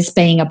as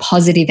being a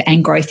positive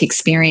and growth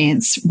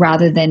experience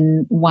rather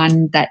than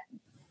one that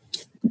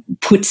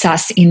puts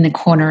us in the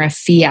corner of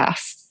fear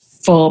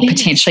for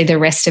potentially the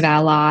rest of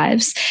our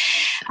lives.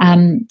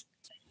 And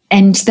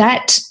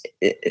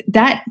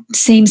that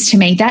seems to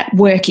me that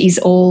work is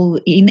all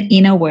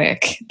inner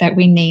work that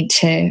we need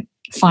to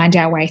find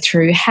our way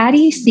through. How do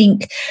you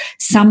think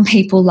some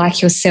people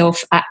like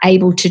yourself are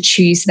able to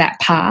choose that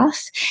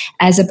path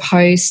as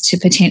opposed to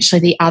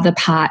potentially the other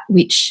part,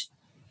 which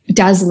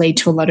does lead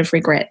to a lot of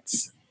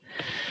regrets?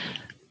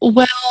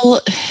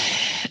 Well,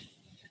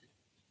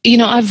 you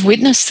know, I've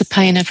witnessed the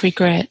pain of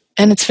regret,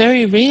 and it's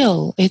very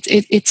real.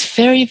 It's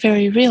very,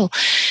 very real.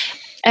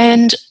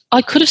 And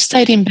I could have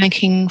stayed in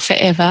banking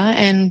forever,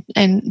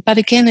 but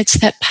again, it's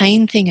that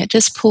pain thing. It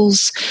just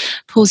pulls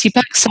you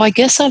back. So I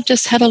guess I've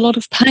just had a lot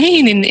of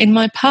pain in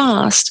my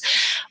past,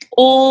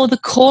 or the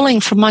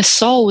calling from my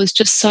soul was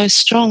just so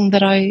strong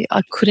that I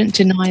couldn't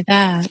deny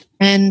that.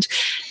 And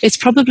it's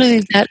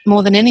probably that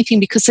more than anything,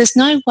 because there's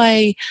no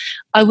way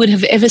I would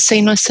have ever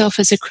seen myself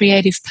as a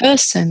creative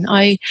person.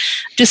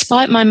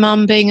 Despite my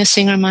mum being a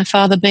singer and my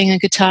father being a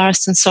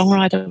guitarist and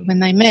songwriter when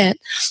they met,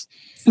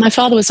 my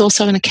father was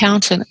also an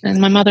accountant and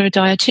my mother a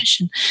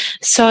dietitian.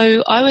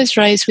 So I was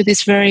raised with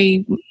this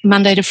very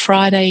Monday to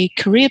Friday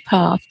career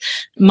path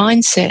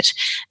mindset.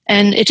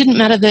 And it didn't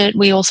matter that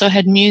we also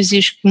had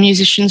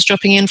musicians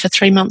dropping in for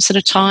 3 months at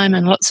a time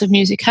and lots of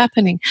music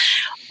happening.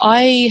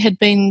 I had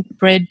been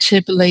bred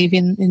to believe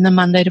in the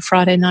Monday to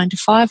Friday 9 to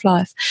 5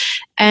 life.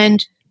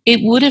 And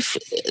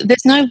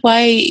there's no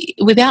way,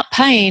 without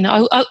pain,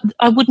 I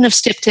wouldn't have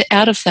stepped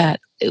out of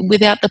that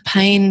without the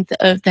pain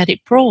that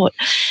it brought.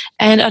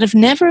 And I'd have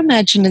never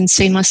imagined and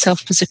seen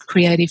myself as a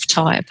creative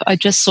type. I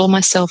just saw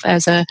myself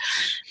as a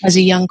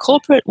young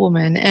corporate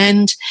woman.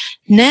 And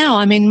now,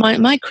 I mean,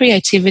 my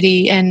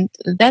creativity, and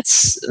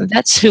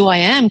that's who I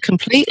am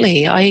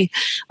completely.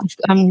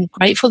 I'm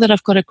grateful that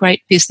I've got a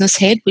great business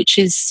head, which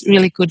is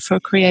really good for a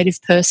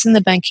creative person.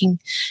 The banking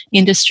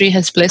industry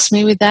has blessed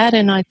me with that,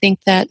 and I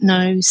think that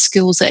no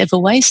skills are ever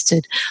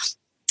wasted.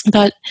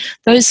 But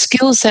those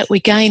skills that we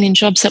gain in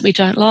jobs that we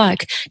don't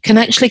like can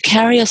actually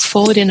carry us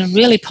forward in a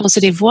really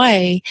positive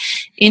way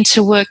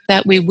into work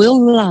that we will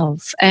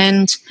love.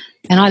 And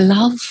I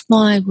love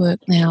my work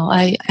now.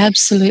 I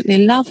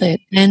absolutely love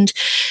it. And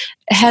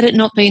had it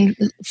not been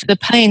for the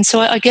pain, so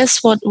I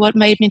guess what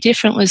made me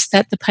different was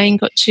that the pain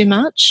got too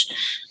much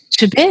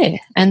to bear.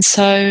 And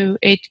so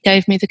it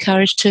gave me the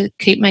courage to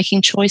keep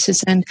making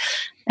choices. And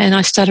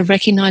I started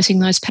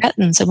recognizing those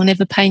patterns. And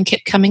whenever pain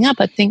kept coming up,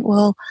 I'd think,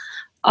 well,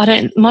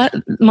 my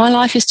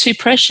life is too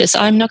precious.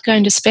 I'm not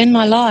going to spend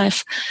my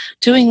life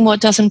doing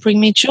what doesn't bring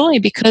me joy,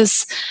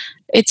 because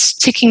it's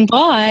ticking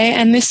by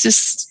and this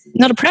is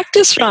not a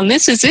practice run.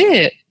 This is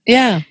it.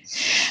 Yeah.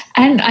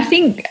 And I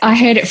think I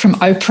heard it from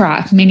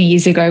Oprah many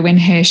years ago when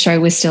her show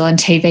was still on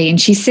TV,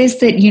 and she says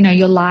that, you know,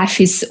 your life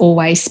is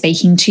always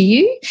speaking to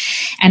you,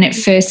 and at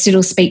first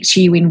it'll speak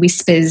to you in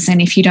whispers,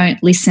 and if you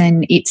don't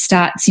listen, it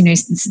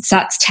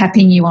starts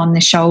tapping you on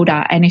the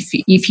shoulder, and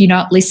if you're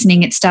not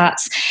listening, it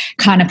starts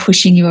kind of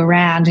pushing you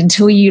around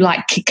until you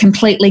like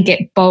completely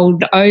get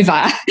bowled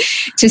over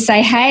to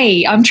say,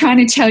 hey, I'm trying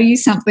to tell you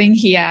something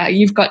here,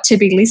 you've got to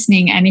be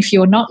listening. And if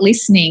you're not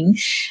listening,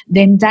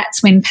 then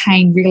that's when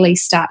pain really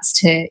starts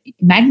to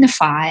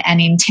magnify and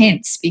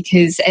intense,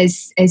 because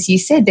as you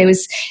said, there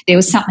was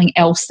something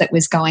else that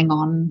was going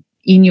on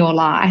in your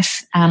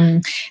life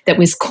that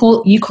was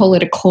you call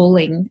it a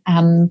calling.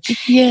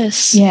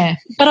 Yes. Yeah.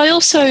 But I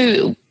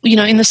also, you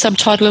know, in the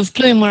subtitle of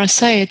Bloom, where I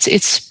say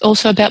it's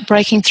also about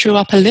breaking through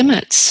upper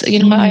limits.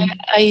 You know,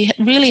 I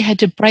really had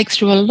to break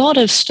through a lot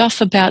of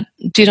stuff about,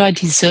 did I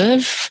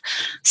deserve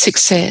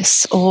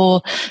success,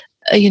 or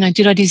you know,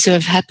 did I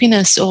deserve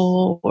happiness,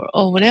 or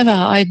whatever.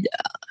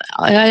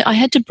 I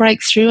had to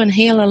break through and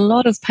heal a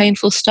lot of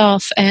painful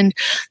stuff, and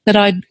that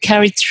I'd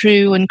carried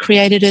through and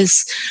created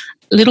as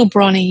little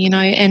Bronnie, you know,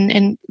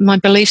 and my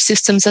belief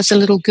systems as a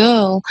little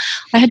girl.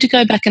 I had to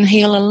go back and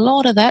heal a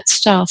lot of that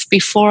stuff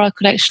before I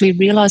could actually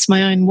realize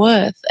my own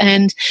worth.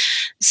 And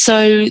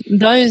so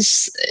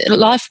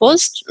life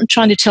was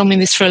trying to tell me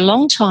this for a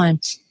long time.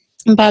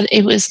 But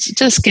it was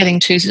just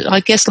getting too, I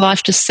guess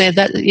life just said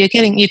that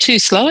you're too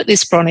slow at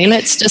this, Bronnie.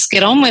 Let's just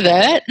get on with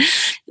it.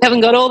 You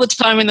haven't got all the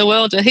time in the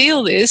world to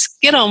heal this.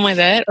 Get on with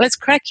it. Let's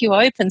crack you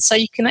open so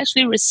you can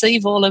actually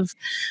receive all of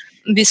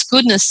this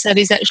goodness that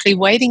is actually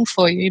waiting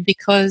for you,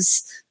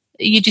 because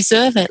you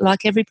deserve it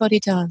like everybody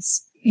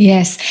does.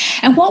 Yes.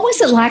 And what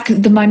was it like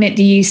the moment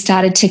that you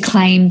started to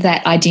claim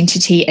that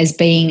identity as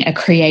being a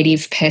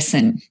creative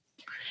person?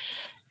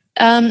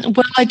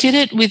 Well, I did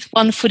it with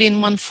one foot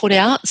in, one foot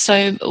out.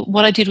 So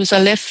what I did was I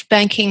left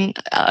banking.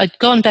 I'd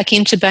gone back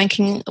into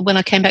banking when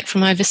I came back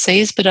from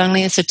overseas, but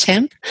only as a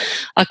temp.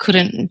 I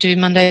couldn't do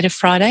Monday to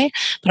Friday,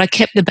 but I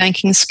kept the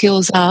banking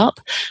skills up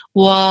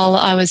while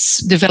I was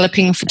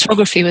developing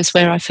photography. Was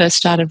where I first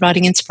started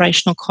writing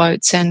inspirational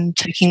quotes and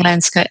taking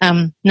landscape,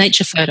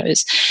 nature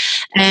photos.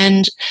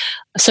 And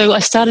so I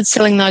started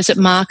selling those at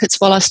markets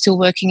while I was still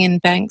working in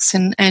banks,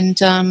 and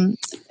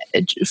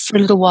for a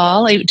little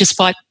while,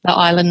 despite the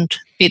island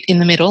bit in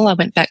the middle, I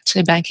went back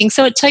to banking.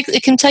 So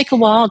it can take a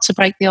while to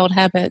break the old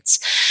habits,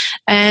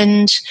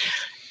 and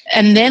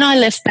then I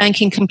left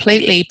banking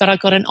completely. But I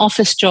got an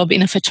office job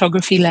in a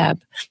photography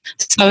lab.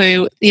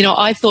 So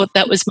I thought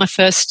that was my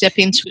first step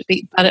into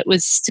it, but it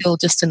was still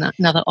just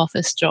another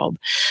office job,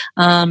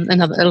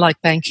 another like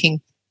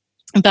banking.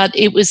 But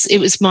it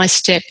was my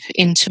step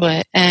into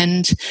it,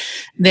 and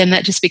then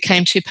that just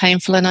became too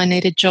painful, and I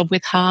needed a job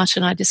with heart,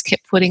 and I just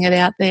kept putting it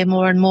out there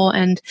more and more,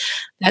 and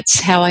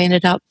that's how I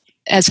ended up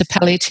as a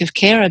palliative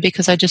carer,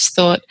 because I just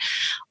thought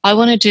I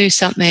want to do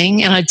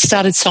something, and I'd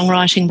started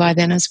songwriting by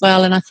then as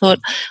well, and I thought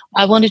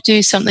I want to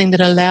do something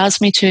that allows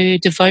me to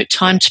devote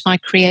time to my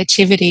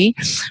creativity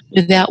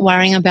without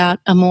worrying about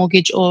a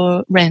mortgage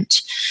or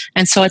rent.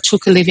 And so I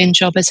took a live-in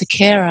job as a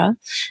carer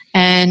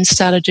and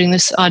started doing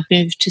this. I'd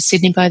moved to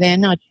Sydney by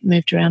then. I'd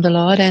moved around a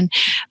lot, and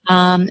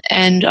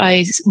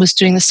I was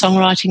doing the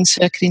songwriting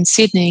circuit in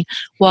Sydney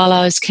while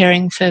I was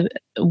caring for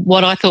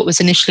what I thought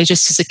was initially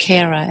just as a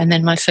carer, and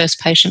then my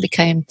first patient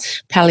became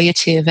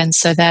palliative, and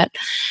so that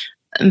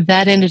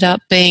ended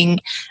up being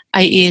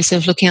 8 years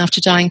of looking after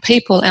dying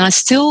people. And I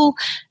still,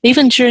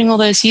 even during all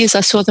those years,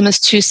 I saw them as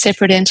two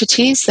separate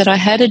entities, that I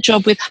had a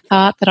job with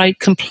heart that I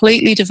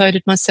completely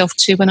devoted myself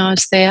to when I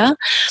was there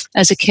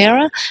as a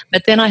carer,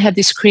 but then I had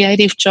this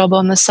creative job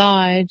on the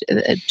side,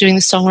 doing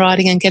the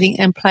songwriting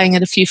and playing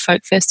at a few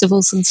folk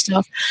festivals and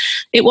stuff.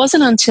 It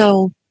wasn't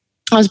until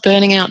I was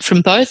burning out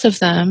from both of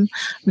them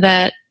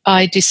that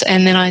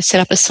and then I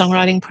set up a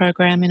songwriting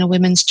program in a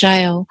women's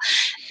jail.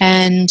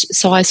 And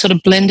so I sort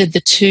of blended the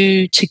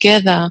two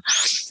together.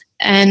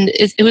 And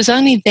it was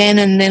only then,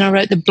 and then I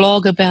wrote the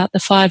blog about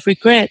the 5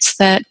 regrets,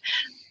 that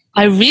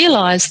I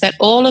realised that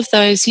all of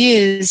those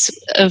years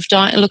of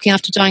looking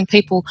after dying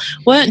people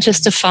weren't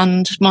just to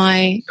fund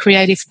my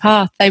creative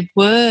path. They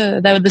were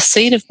the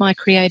seed of my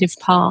creative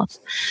path.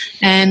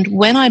 And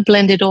when I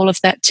blended all of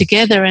that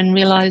together and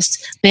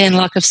realised then,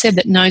 like I've said,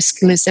 that no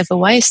skill is ever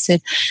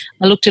wasted,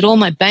 I looked at all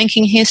my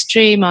banking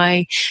history,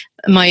 my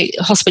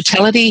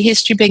hospitality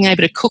history, being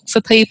able to cook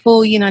for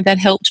people, that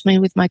helped me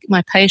with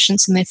my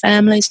patients and their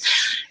families.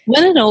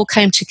 When it all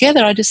came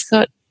together, I just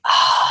thought,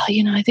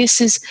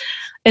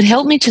 it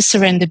helped me to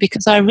surrender,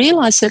 because I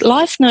realised that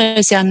life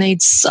knows our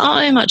needs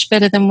so much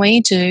better than we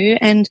do.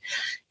 And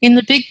in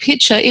the big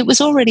picture, it was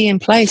already in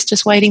place,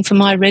 just waiting for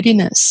my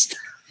readiness.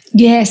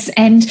 Yes,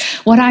 and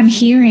what I'm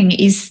hearing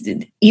is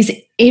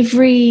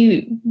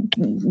every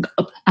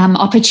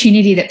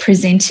opportunity that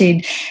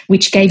presented,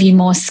 which gave you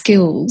more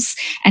skills,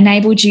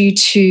 enabled you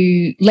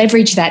to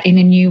leverage that in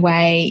a new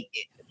way,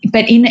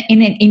 but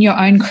in your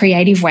own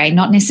creative way,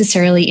 not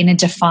necessarily in a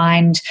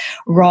defined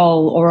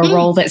role or a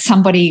role that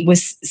somebody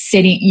was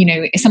setting,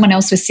 someone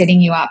else was setting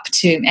you up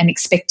to and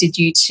expected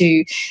you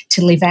to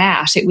live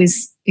out. It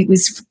was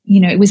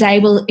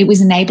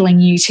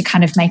enabling you to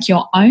kind of make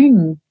your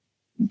own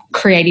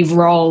creative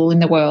role in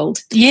the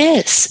world.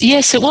 Yes,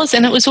 it was,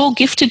 and it was all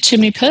gifted to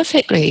me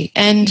perfectly.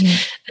 And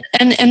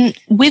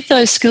with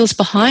those skills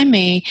behind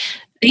me,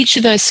 each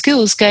of those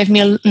skills gave me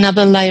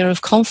another layer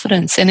of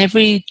confidence, and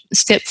every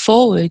step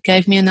forward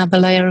gave me another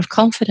layer of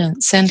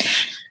confidence. And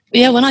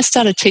when I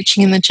started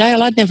teaching in the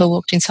jail, I'd never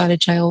walked inside a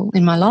jail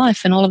in my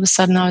life, and all of a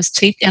sudden I was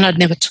and I'd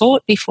never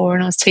taught before,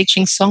 and I was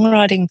teaching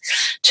songwriting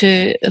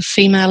to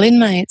female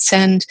inmates,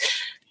 and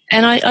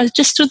I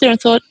just stood there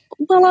and thought,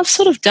 well, I've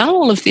sort of done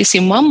all of this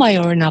in one way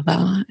or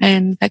another,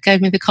 and that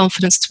gave me the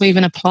confidence to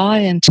even apply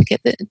and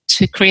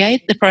to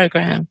create the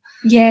program.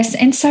 Yes,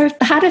 and so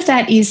part of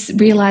that is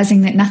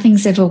realising that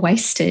nothing's ever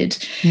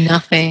wasted.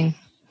 Nothing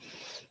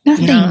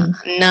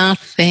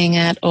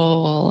at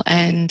all,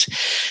 and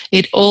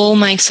it all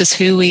makes us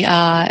who we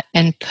are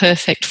and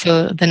perfect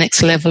for the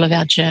next level of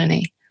our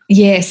journey.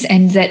 Yes,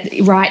 and that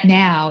right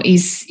now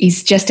is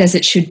just as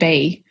it should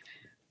be.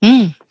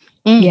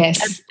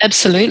 Yes,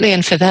 absolutely,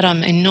 and for that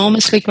I'm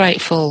enormously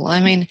grateful.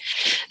 I mean,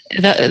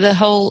 the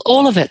whole,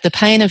 all of it, the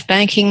pain of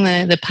banking,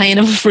 the pain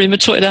of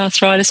rheumatoid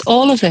arthritis,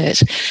 all of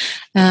it.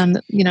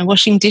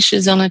 Washing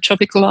dishes on a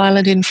tropical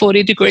island in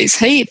 40 degrees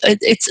heat.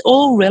 It's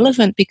all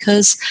relevant,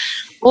 because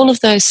all of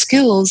those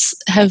skills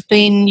have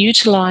been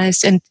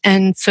utilised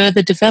and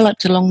further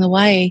developed along the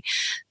way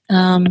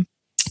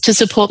to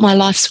support my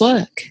life's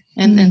work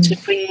and to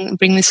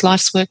bring this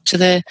life's work to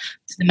the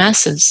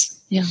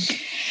masses. Yeah.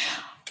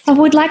 I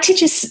would like to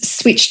just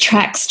switch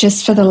tracks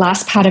just for the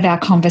last part of our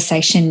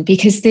conversation,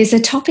 because there's a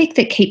topic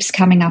that keeps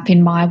coming up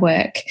in my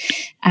work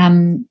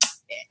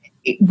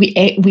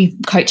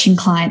with coaching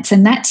clients,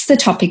 and that's the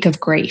topic of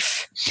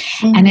grief.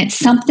 And it's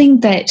something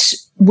that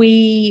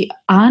we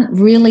aren't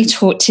really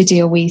taught to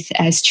deal with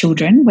as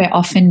children. We're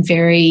often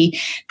very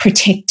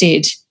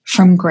protected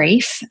from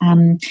grief.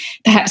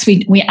 Perhaps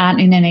we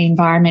aren't in an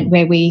environment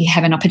where we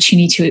have an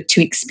opportunity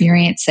to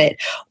experience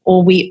it,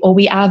 or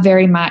we are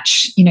very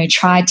much,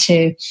 tried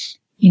to,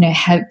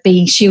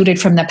 be shielded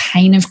from the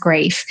pain of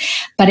grief.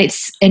 But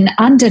it's an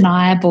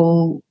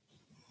undeniable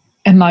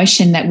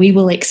emotion that we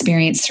will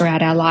experience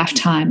throughout our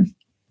lifetime.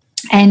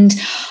 And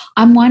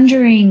I'm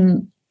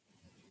wondering,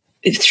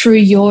 through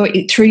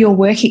your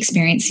work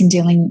experience in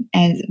dealing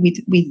with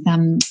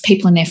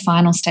people in their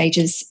final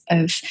stages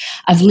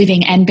of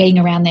living and being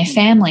around their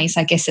families,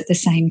 I guess, at the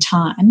same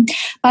time,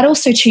 but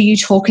also to you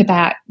talk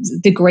about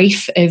the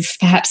grief of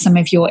perhaps some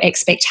of your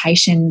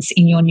expectations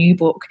in your new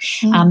book,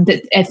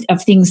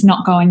 of things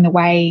not going the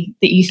way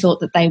that you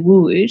thought that they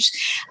would.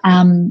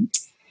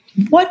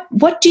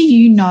 What do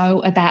you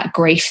know about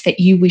grief that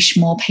you wish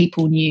more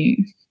people knew?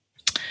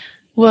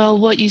 Well,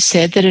 what you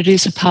said, that it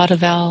is a part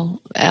of our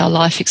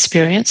life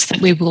experience,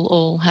 that we will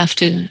all have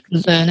to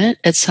learn it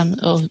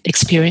or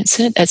experience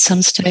it at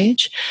some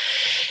stage.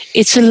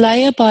 It's a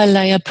layer by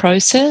layer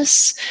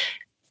process.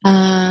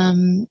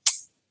 It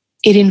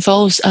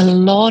involves a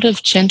lot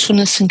of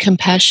gentleness and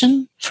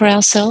compassion for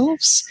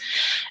ourselves.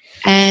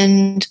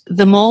 And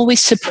the more we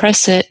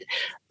suppress it,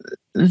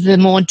 the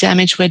more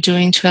damage we're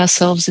doing to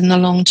ourselves in the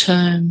long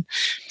term.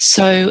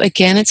 So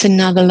again, it's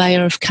another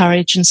layer of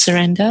courage and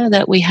surrender,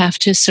 that we have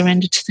to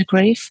surrender to the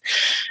grief.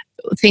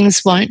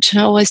 Things won't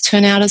always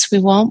turn out as we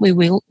want. We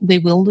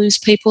will lose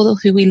people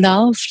who we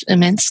loved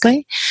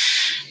immensely.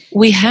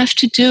 We have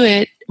to do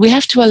it. We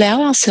have to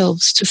allow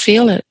ourselves to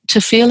feel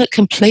it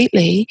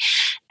completely,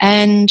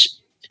 and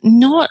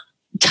not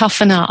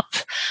toughen up.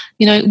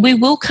 We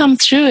will come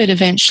through it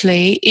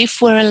eventually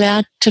if we're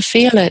allowed to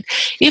feel it.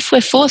 If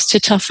we're forced to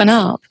toughen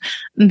up,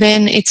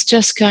 then it's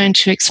just going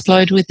to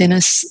explode within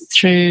us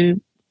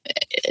through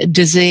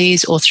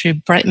disease or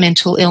through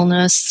mental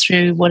illness,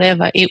 through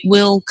whatever. It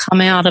will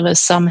come out of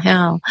us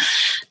somehow.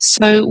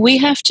 So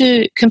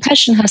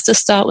compassion has to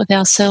start with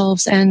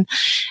ourselves, and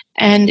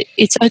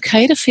it's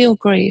okay to feel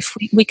grief.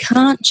 We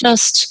can't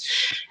just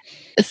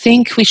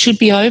think we should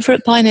be over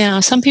it by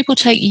now. Some people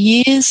take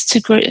years to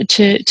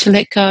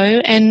let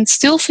go and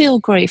still feel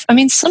grief. I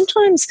mean,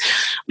 sometimes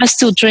I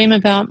still dream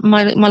about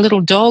my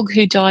little dog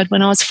who died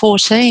when I was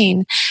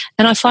 14,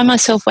 and I find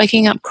myself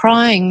waking up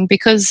crying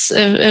because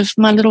of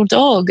my little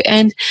dog.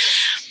 And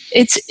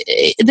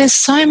there's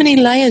so many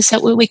layers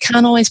that we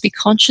can't always be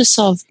conscious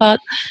of, but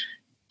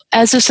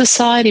as a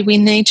society, we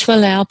need to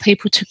allow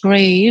people to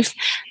grieve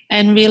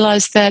and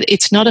realize that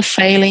it's not a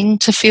failing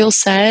to feel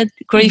sad.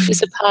 Grief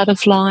is a part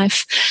of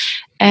life,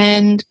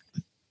 and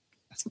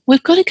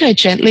we've got to go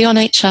gently on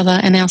each other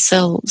and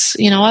ourselves.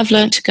 I've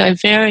learned to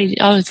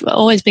I've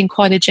always been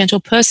quite a gentle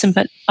person,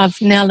 but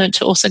I've now learned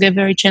to also go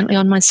very gently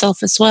on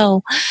myself as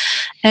well.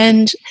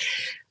 And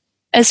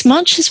as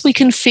much as we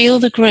can feel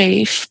the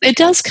grief, there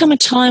does come a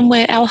time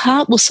where our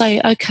heart will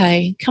say,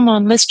 okay, come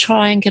on, let's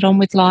try and get on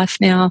with life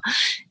now.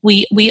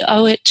 We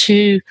owe it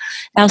to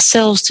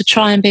ourselves to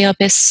try and be our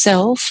best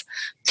self.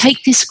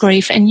 Take this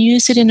grief and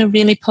use it in a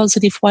really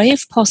positive way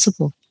if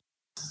possible.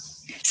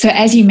 So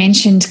as you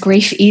mentioned,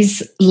 grief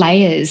is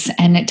layers,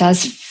 and it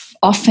does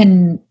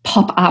often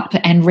pop up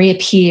and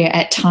reappear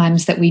at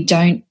times that we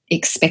don't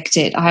expect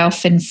it. I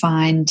often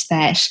find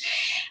that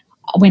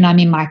when I'm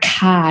in my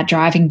car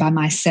driving by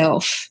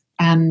myself,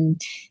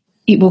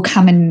 it will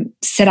come and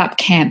set up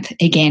camp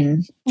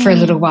again for a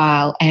little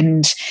while.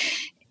 And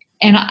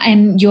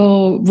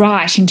you're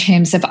right in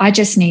terms of I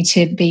just need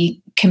to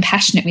be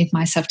compassionate with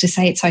myself to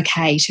say it's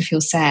okay to feel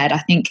sad. I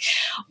think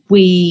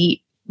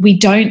we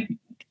don't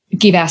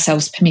give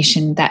ourselves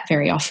permission that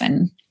very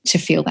often to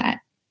feel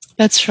that.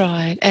 That's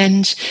right.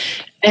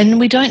 And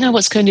we don't know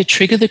what's going to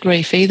trigger the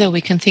grief either.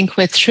 We can think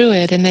we're through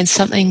it, and then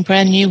something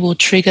brand new will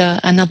trigger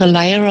another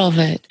layer of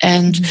it.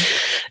 And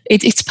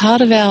it's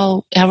part of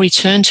our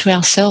return to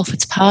ourself.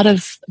 It's part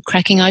of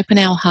cracking open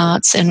our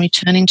hearts and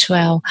returning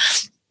to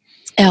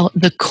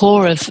the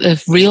core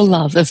of real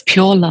love, of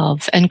pure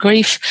love. And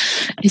grief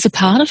is a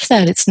part of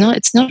that. It's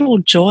not all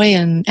joy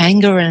and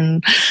anger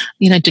and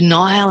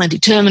denial and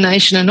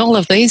determination and all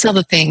of these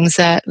other things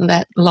that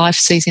life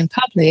sees in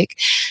public.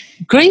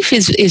 Grief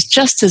is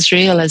just as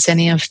real as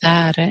any of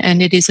that,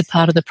 and it is a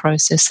part of the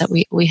process that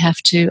we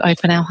have to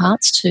open our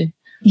hearts to.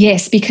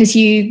 Yes, because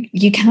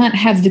you can't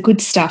have the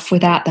good stuff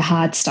without the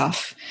hard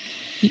stuff.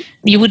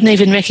 You wouldn't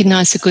even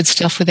recognise the good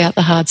stuff without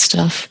the hard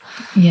stuff.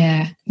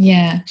 Yeah.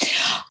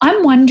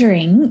 I'm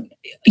wondering,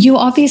 you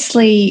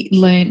obviously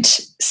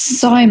learnt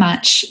so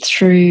much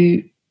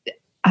through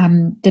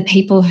the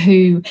people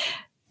who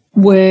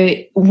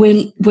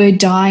were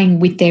dying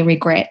with their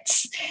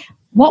regrets.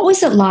 What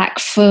was it like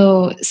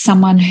for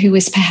someone who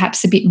was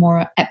perhaps a bit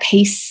more at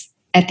peace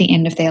at the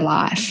end of their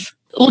life?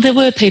 Well, there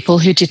were people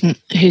who didn't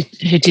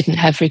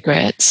have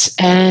regrets,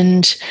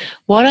 and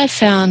what I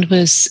found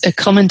was a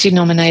common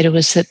denominator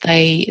was that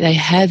they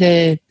had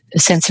a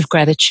sense of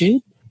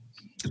gratitude.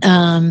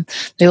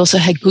 They also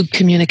had good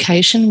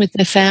communication with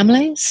their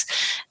families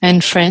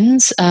and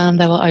friends.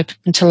 They were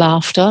open to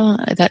laughter,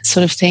 that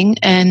sort of thing.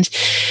 And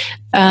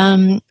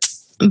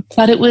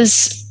but it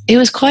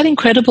was quite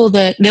incredible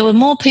that there were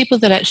more people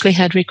that actually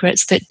had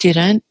regrets that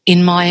didn't,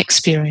 in my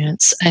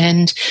experience.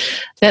 And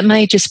that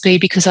may just be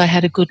because I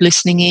had a good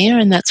listening ear,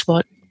 and that's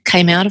what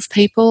came out of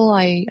people.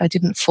 I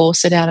didn't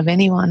force it out of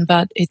anyone,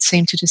 but it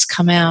seemed to just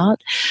come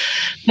out.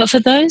 But for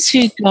those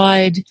who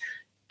died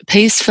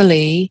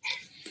peacefully,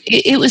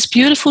 it was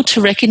beautiful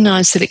to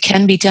recognise that it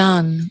can be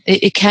done.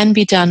 It can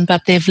be done,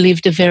 but they've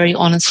lived a very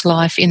honest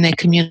life in their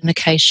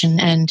communication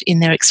and in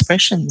their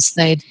expressions.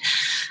 They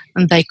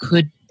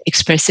could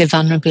express their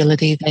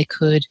vulnerability. They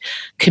could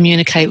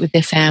communicate with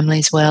their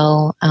families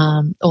well.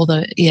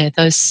 Although,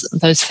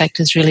 those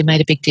factors really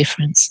made a big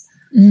difference.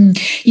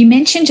 You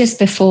mentioned just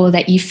before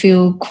that you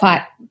feel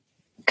quite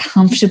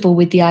comfortable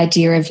with the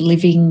idea of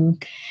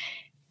living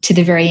to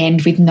the very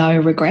end with no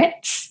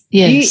regrets.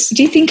 Yes.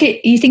 Do you think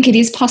it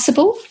is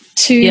possible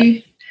to?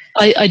 Yeah,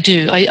 I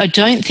do. I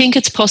don't think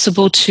it's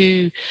possible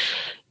to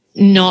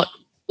not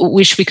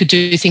wish we could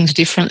do things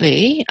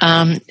differently.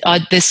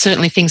 There's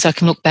certainly things I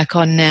can look back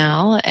on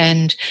now,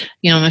 and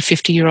I'm a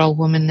 50-year-old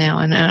woman now,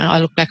 and I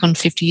look back on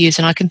 50 years,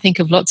 and I can think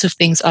of lots of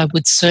things I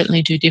would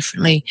certainly do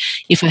differently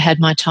if I had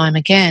my time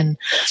again.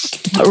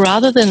 But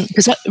rather than,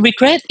 because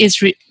regret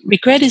is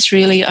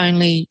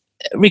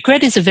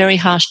a very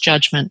harsh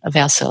judgment of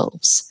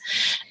ourselves.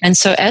 And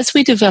so as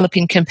we develop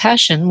in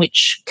compassion,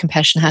 which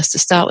compassion has to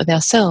start with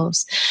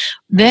ourselves,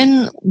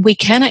 then we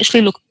can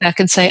actually look back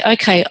and say,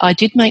 okay, I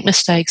did make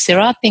mistakes.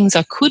 There are things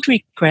I could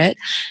regret,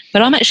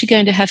 but I'm actually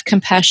going to have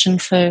compassion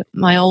for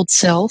my old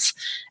self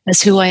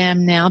as who I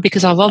am now,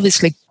 because I've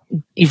obviously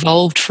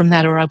evolved from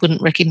that, or I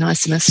wouldn't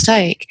recognize the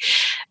mistake.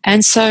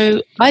 And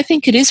so I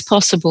think it is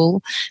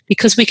possible,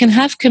 because we can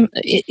have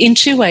in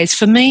two ways.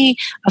 For me,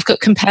 I've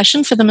got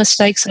compassion for the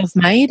mistakes I've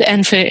made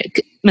and for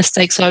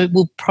mistakes I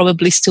will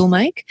probably still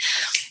make.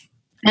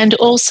 And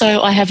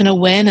also I have an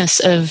awareness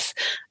of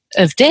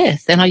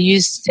death, and I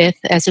use death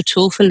as a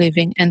tool for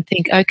living, and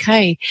think,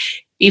 okay,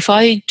 if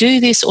I do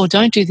this or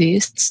don't do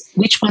this,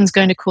 which one's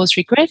going to cause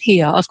regret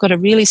here? I've got a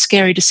really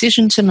scary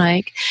decision to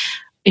make.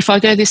 If I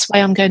go this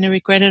way, I'm going to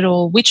regret it,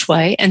 or which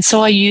way? And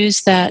so I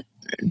use that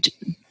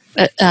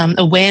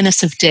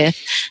awareness of death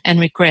and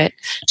regret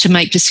to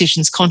make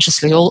decisions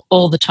consciously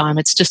all the time.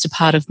 It's just a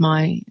part of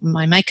my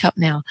makeup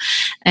now.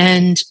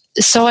 And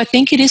so I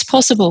think it is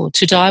possible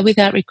to die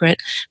without regret,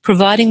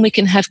 providing we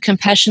can have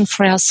compassion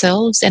for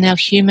ourselves and our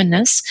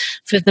humanness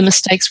for the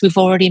mistakes we've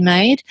already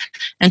made,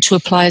 and to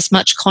apply as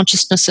much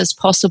consciousness as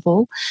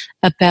possible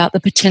about the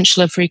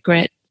potential of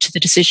regret to the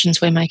decisions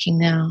we're making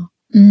now.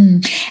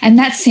 And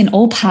that's in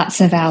all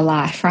parts of our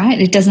life, right?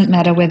 It doesn't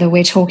matter whether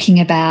we're talking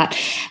about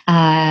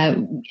our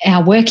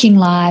working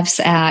lives,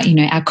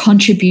 our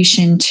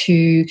contribution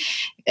to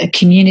a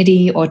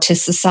community or to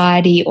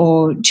society,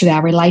 or to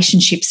our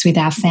relationships with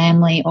our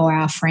family or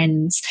our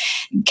friends.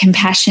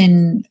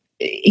 Compassion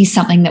is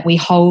something that we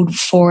hold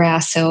for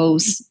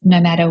ourselves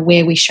no matter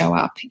where we show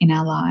up in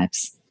our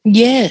lives.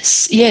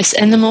 Yes.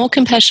 And the more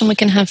compassion we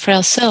can have for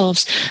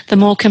ourselves, the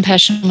more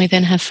compassion we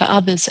then have for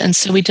others. And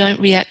so we don't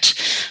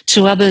react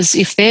to others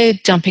if they're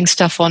dumping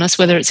stuff on us,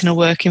 whether it's in a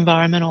work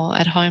environment or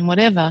at home,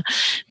 whatever,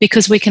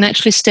 because we can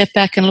actually step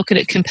back and look at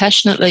it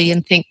compassionately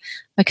and think,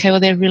 okay, well,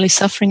 they're really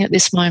suffering at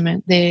this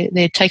moment.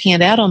 They're taking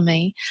it out on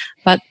me,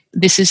 but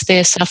this is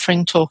their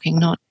suffering talking,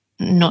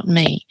 not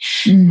me.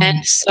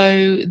 And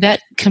so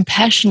that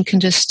compassion can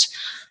just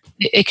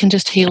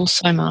heal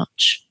so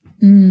much.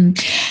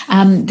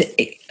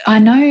 I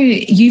know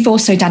you've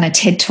also done a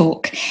TED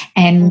Talk,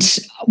 and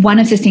one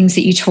of the things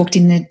that you talked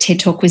in the TED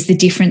Talk was the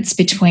difference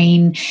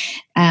between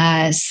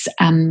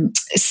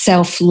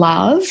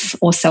self-love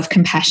or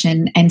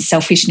self-compassion and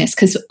selfishness,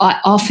 because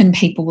often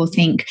people will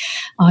think,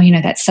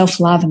 that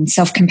self-love and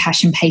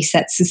self-compassion piece,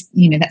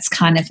 that's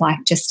kind of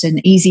like just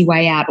an easy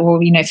way out,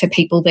 or, for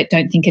people that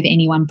don't think of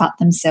anyone but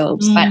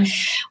themselves. But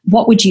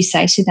what would you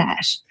say to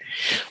that?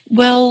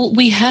 Well,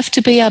 we have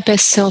to be our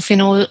best self in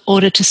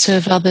order to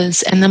serve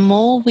others, and the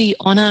more we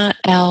honour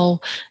our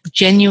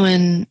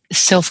genuine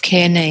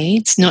self-care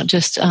needs, not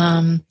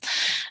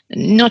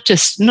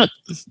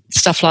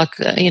stuff like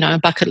a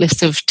bucket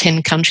list of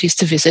 10 countries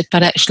to visit,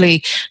 but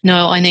actually,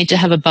 no, I need to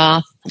have a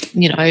bath,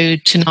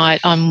 tonight,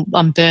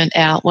 I'm burnt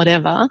out,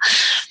 whatever.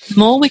 The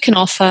more we can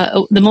offer,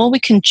 the more we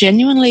can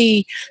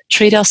genuinely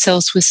treat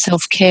ourselves with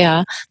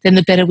self-care, then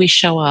the better we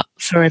show up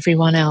for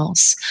everyone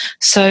else.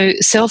 So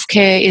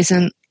self-care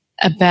isn't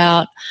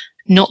about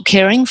not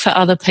caring for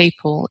other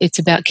people. It's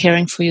about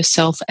caring for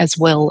yourself as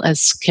well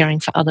as caring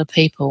for other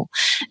people.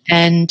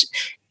 And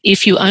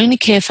if you only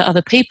care for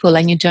other people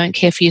and you don't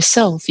care for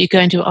yourself, you're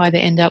going to either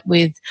end up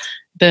with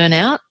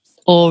burnout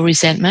or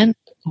resentment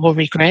or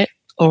regret,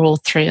 or all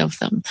three of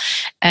them.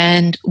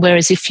 And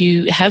whereas if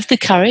you have the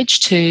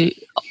courage to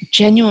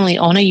genuinely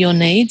honour your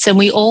needs, and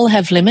we all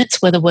have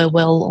limits, whether we're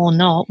well or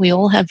not, we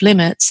all have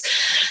limits,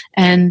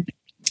 and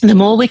the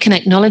more we can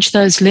acknowledge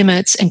those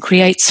limits and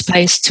create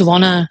space to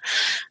honour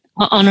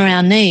honor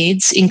our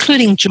needs,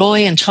 including joy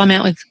and time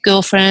out with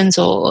girlfriends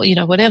or,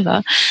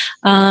 whatever,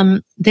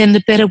 then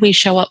the better we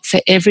show up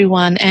for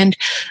everyone. And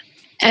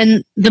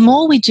the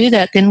more we do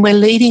that, then we're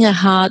leading a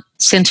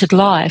heart-centered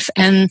life.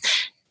 And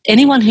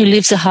anyone who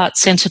lives a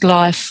heart-centered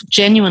life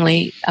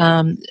genuinely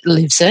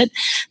lives it,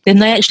 then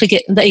they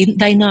actually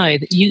they know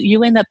that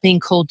you end up being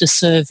called to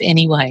serve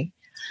anyway.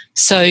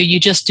 So you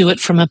just do it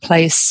from a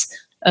place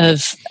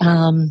of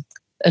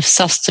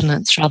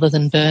sustenance rather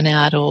than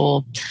burnout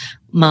or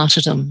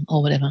martyrdom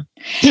or whatever.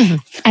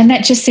 And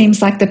that just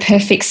seems like the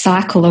perfect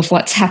cycle of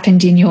what's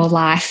happened in your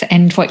life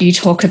and what you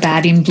talk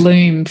about in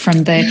Bloom,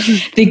 from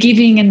the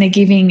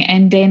giving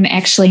and then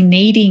actually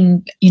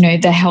needing,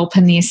 the help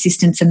and the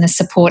assistance and the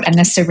support and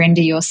the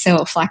surrender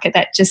yourself. Like,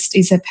 that just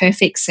is a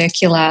perfect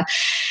circular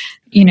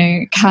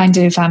kind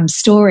of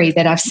story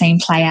that I've seen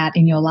play out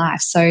in your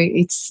life. So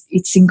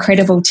it's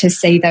incredible to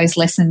see those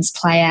lessons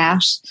play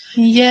out.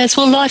 Yes,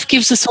 well, life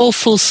gives us all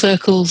full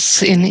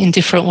circles in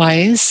different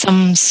ways.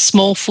 Some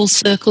small full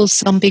circles,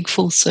 some big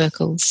full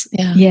circles.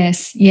 Yeah.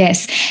 Yes.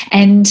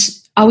 And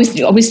I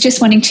was just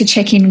wanting to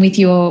check in with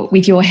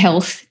your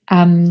health.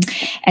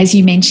 As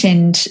you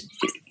mentioned,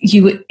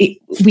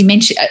 we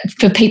mentioned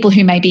for people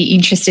who may be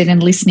interested in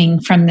listening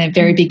from the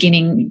very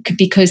beginning,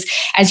 because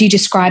as you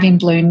describe in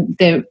Bloom,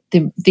 the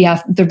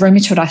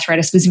rheumatoid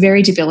arthritis was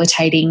very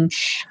debilitating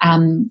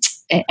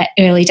at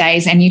early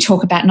days, and you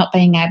talk about not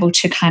being able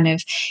to kind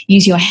of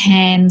use your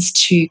hands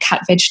to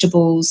cut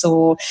vegetables,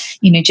 or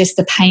just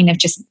the pain of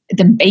just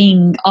them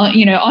being on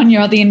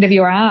the end of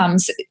your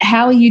arms.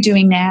 How are you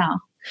doing now?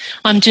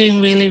 I'm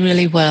doing really,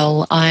 really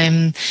well.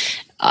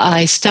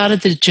 I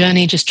started the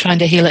journey just trying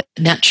to heal it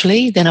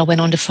naturally. Then I went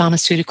on to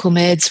pharmaceutical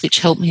meds, which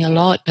helped me a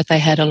lot, but they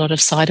had a lot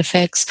of side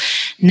effects.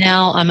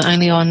 Now I'm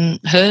only on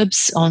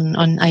herbs, on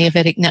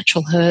Ayurvedic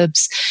natural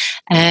herbs,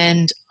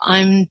 and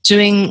I'm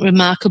doing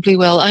remarkably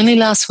well. Only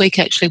last week,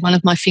 actually, one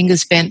of my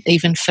fingers bent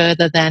even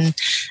further than,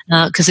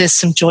 because there's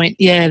some joint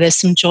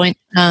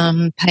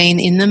pain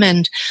in them.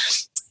 And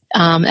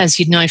as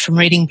you know from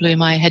reading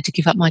Bloom, I had to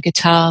give up my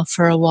guitar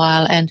for a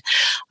while, and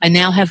I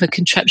now have a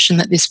contraption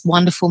that this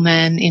wonderful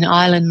man in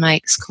Ireland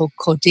makes called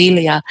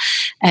Cordelia,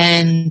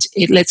 and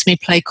it lets me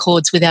play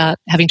chords without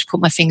having to put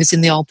my fingers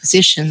in the old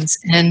positions.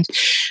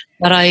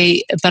 But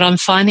I'm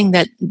finding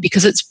that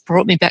because it's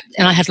brought me back,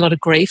 and I had a lot of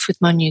grief with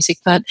my music,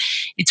 but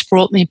it's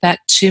brought me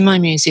back to my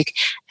music,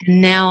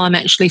 and now I'm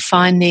actually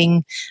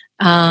finding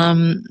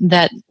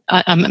that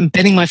I'm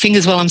bending my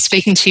fingers while I'm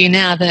speaking to you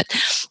now, that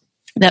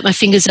my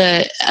fingers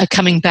are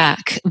coming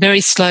back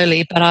very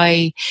slowly, but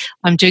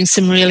I'm doing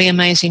some really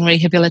amazing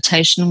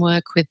rehabilitation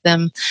work with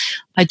them.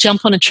 I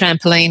jump on a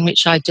trampoline,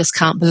 which I just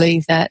can't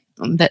believe that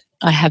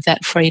I have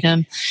that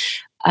freedom.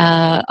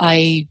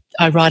 I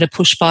ride a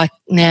push bike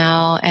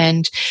now,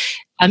 and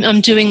I'm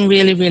doing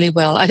really, really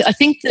well. I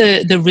think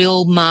the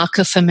real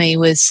marker for me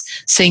was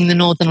seeing the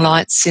Northern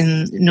Lights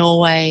in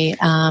Norway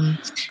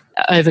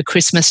over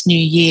Christmas, New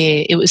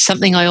Year. It was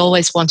something I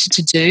always wanted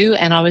to do,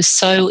 and I was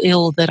so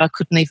ill that I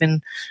couldn't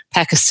even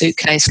pack a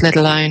suitcase, let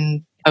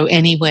alone go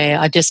anywhere.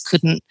 I just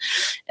couldn't.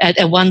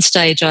 At one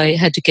stage, I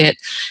had to get,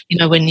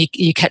 when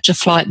you catch a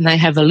flight and they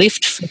have a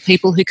lift for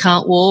people who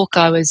can't walk,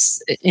 I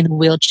was in a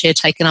wheelchair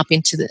taken up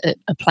into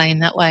a plane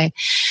that way.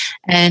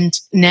 And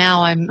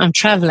now I'm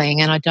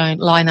travelling, and I don't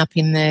line up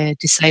in the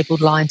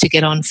disabled line to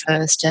get on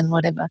first and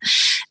whatever.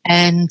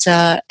 And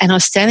I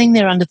was standing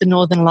there under the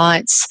Northern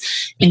Lights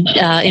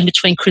in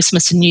between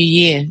Christmas and New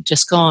Year,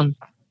 just gone.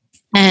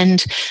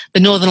 And the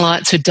Northern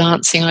Lights were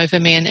dancing over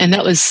me, and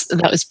that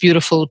was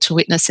beautiful to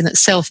witness in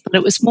itself. But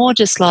it was more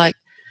just like,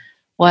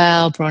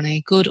 wow,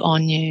 Bronnie, good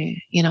on you.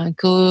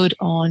 Good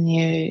on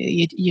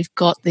you. You've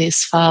got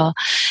this far.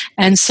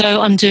 And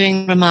so I'm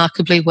doing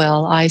remarkably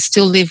well. I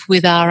still live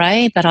with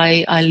RA, but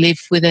I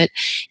live with it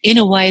in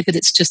a way that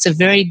it's just a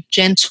very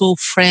gentle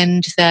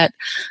friend that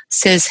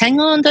says,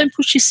 hang on, don't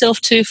push yourself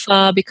too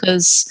far,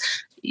 because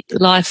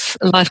life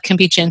can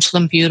be gentle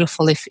and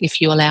beautiful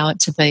if you allow it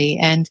to be,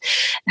 and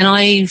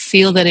I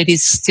feel that it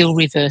is still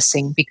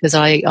reversing, because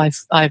I'm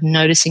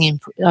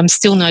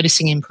still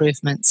noticing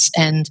improvements,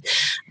 and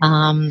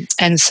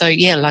so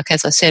yeah, like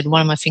as I said,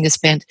 one of my fingers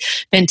bent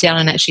down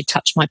and actually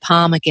touched my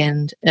palm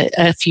again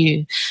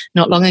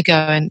not long ago,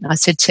 and I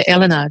said to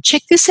Eleanor,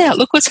 check this out,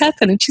 look what's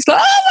happened, and she's like,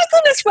 oh my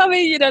goodness,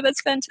 Mummy, that's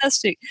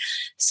fantastic.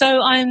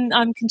 So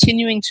I'm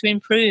continuing to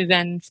improve,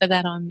 and for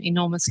that I'm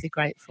enormously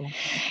grateful.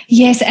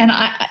 Yes, and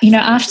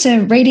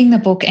after reading the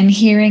book and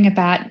hearing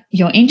about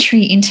your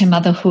entry into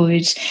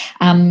motherhood,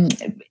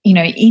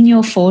 in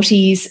your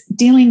 40s,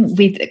 dealing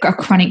with a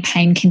chronic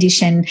pain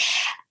condition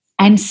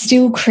and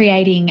still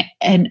creating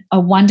a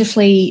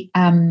wonderfully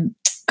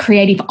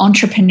creative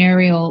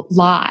entrepreneurial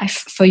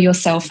life for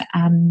yourself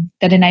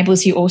that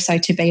enables you also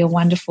to be a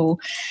wonderful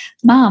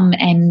mum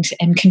and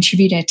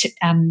contributor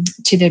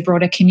to the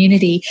broader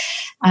community.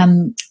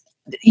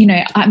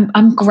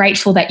 I'm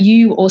grateful that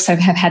you also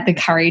have had the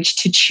courage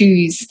to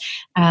choose,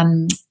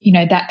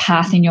 that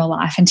path in your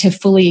life and to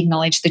fully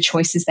acknowledge the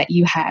choices that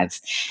you have.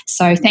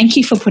 So thank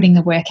you for putting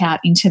the work out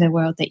into the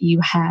world that you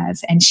have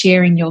and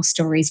sharing your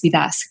stories with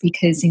us,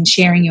 because in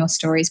sharing your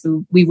stories,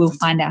 we will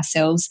find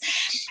ourselves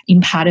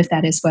in part of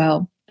that as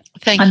well.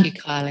 Thank you,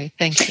 Kylie.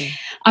 Thank you.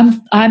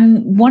 I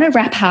want to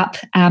wrap up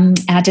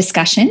our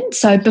discussion.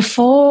 So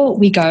before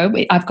we go,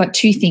 I've got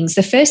two things.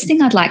 The first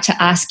thing I'd like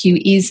to ask you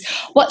is,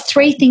 what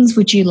 3 things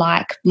would you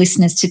like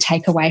listeners to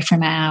take away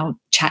from our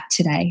chat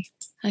today?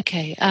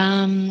 Okay.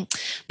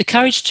 The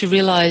courage to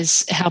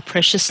realise how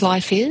precious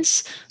life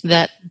is,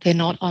 that they're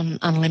not on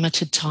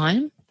unlimited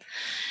time.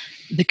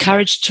 The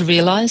courage to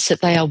realise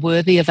that they are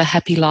worthy of a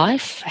happy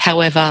life,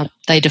 however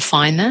they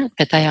define that,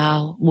 but they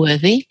are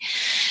worthy.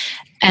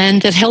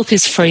 And that health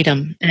is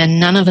freedom, and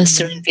none of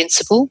us are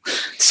invincible.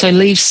 So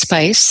leave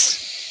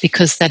space,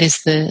 because that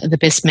is the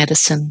best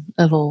medicine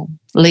of all.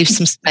 Leave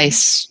some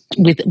space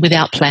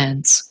without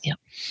plans. Yeah.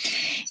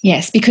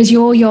 Yes, because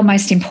you're your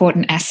most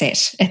important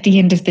asset at the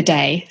end of the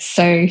day.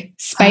 So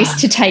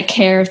space to take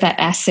care of that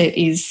asset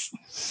is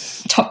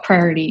top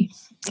priority.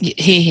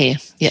 Here,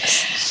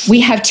 yes. We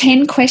have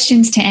 10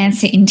 questions to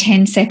answer in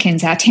 10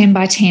 seconds, our 10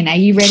 by 10. Are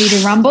you ready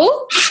to rumble?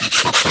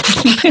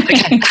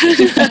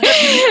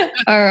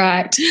 All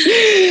right.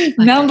 Okay.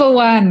 Number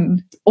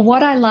 1,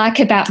 what I like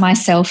about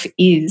myself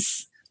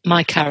is?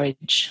 My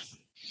courage.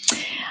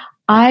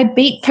 I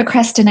beat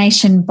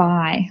procrastination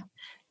by?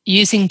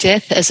 Using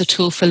death as a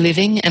tool for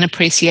living and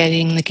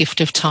appreciating the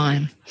gift of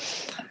time.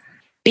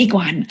 Big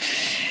one.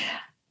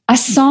 A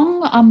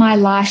song on my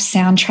life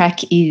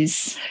soundtrack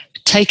is?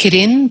 Take It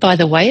In by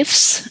the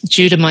Waifs,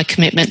 due to my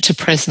commitment to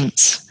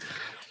presence.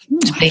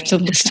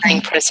 To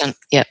staying present,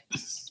 yep.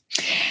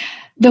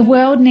 The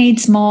world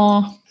needs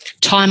more?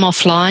 Time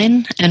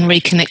offline and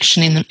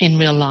reconnection in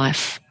real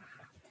life.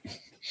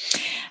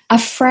 A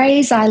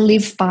phrase I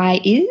live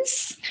by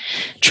is?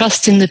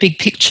 Trust in the big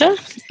picture.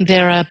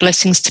 There are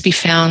blessings to be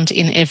found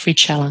in every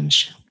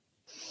challenge.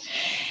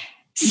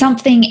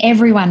 Something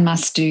everyone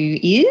must do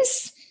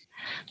is?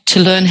 To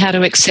learn how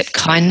to accept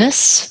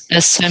kindness,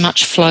 as so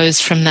much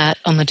flows from that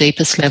on the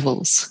deepest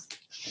levels.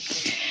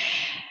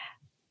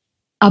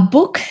 A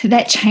book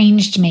that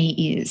changed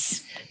me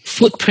is?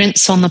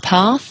 Footprints on the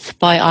Path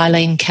by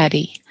Eileen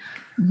Caddy.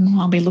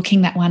 I'll be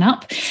looking that one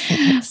up.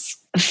 Yes.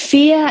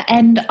 Fear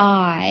and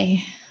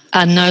I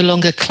are no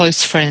longer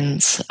close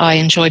friends. I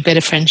enjoy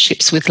better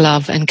friendships with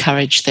love and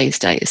courage these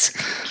days.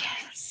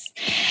 Yes.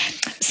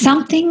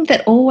 Something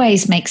that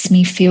always makes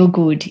me feel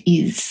good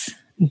is?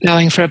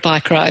 Going for a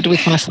bike ride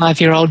with my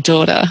 5-year-old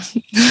daughter.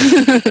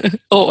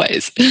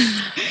 Always.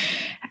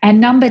 And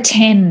number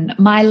 10,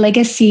 my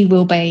legacy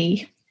will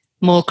be?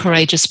 More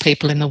courageous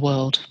people in the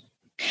world.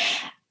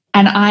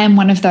 And I am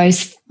one of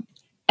those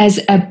as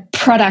a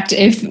product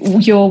of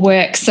your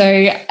work. So,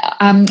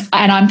 and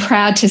I'm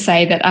proud to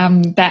say that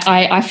that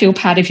I feel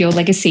part of your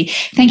legacy.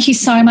 Thank you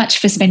so much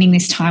for spending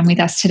this time with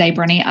us today,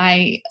 Bronnie.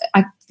 I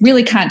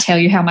really can't tell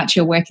you how much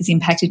your work has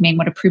impacted me and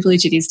what a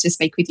privilege it is to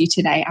speak with you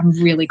today. I'm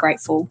really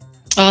grateful.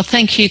 Oh,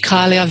 thank you,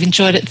 Kylie. I've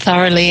enjoyed it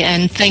thoroughly,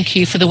 and thank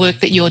you for the work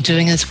that you're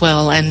doing as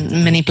well, and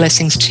many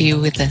blessings to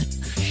you with it.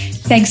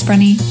 Thanks,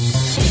 Bronnie.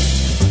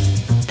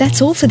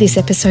 That's all for this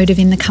episode of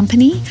In the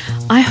Company.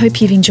 I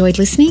hope you've enjoyed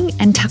listening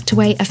and tucked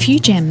away a few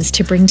gems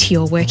to bring to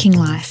your working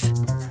life.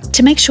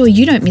 To make sure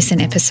you don't miss an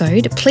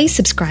episode, please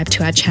subscribe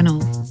to our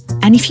channel.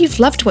 And if you've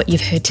loved what you've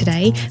heard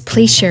today,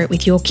 please share it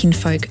with your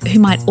kinfolk who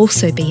might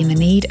also be in the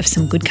need of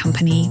some good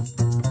company.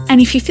 And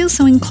if you feel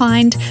so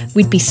inclined,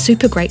 we'd be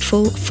super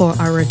grateful for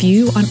a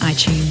review on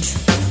iTunes.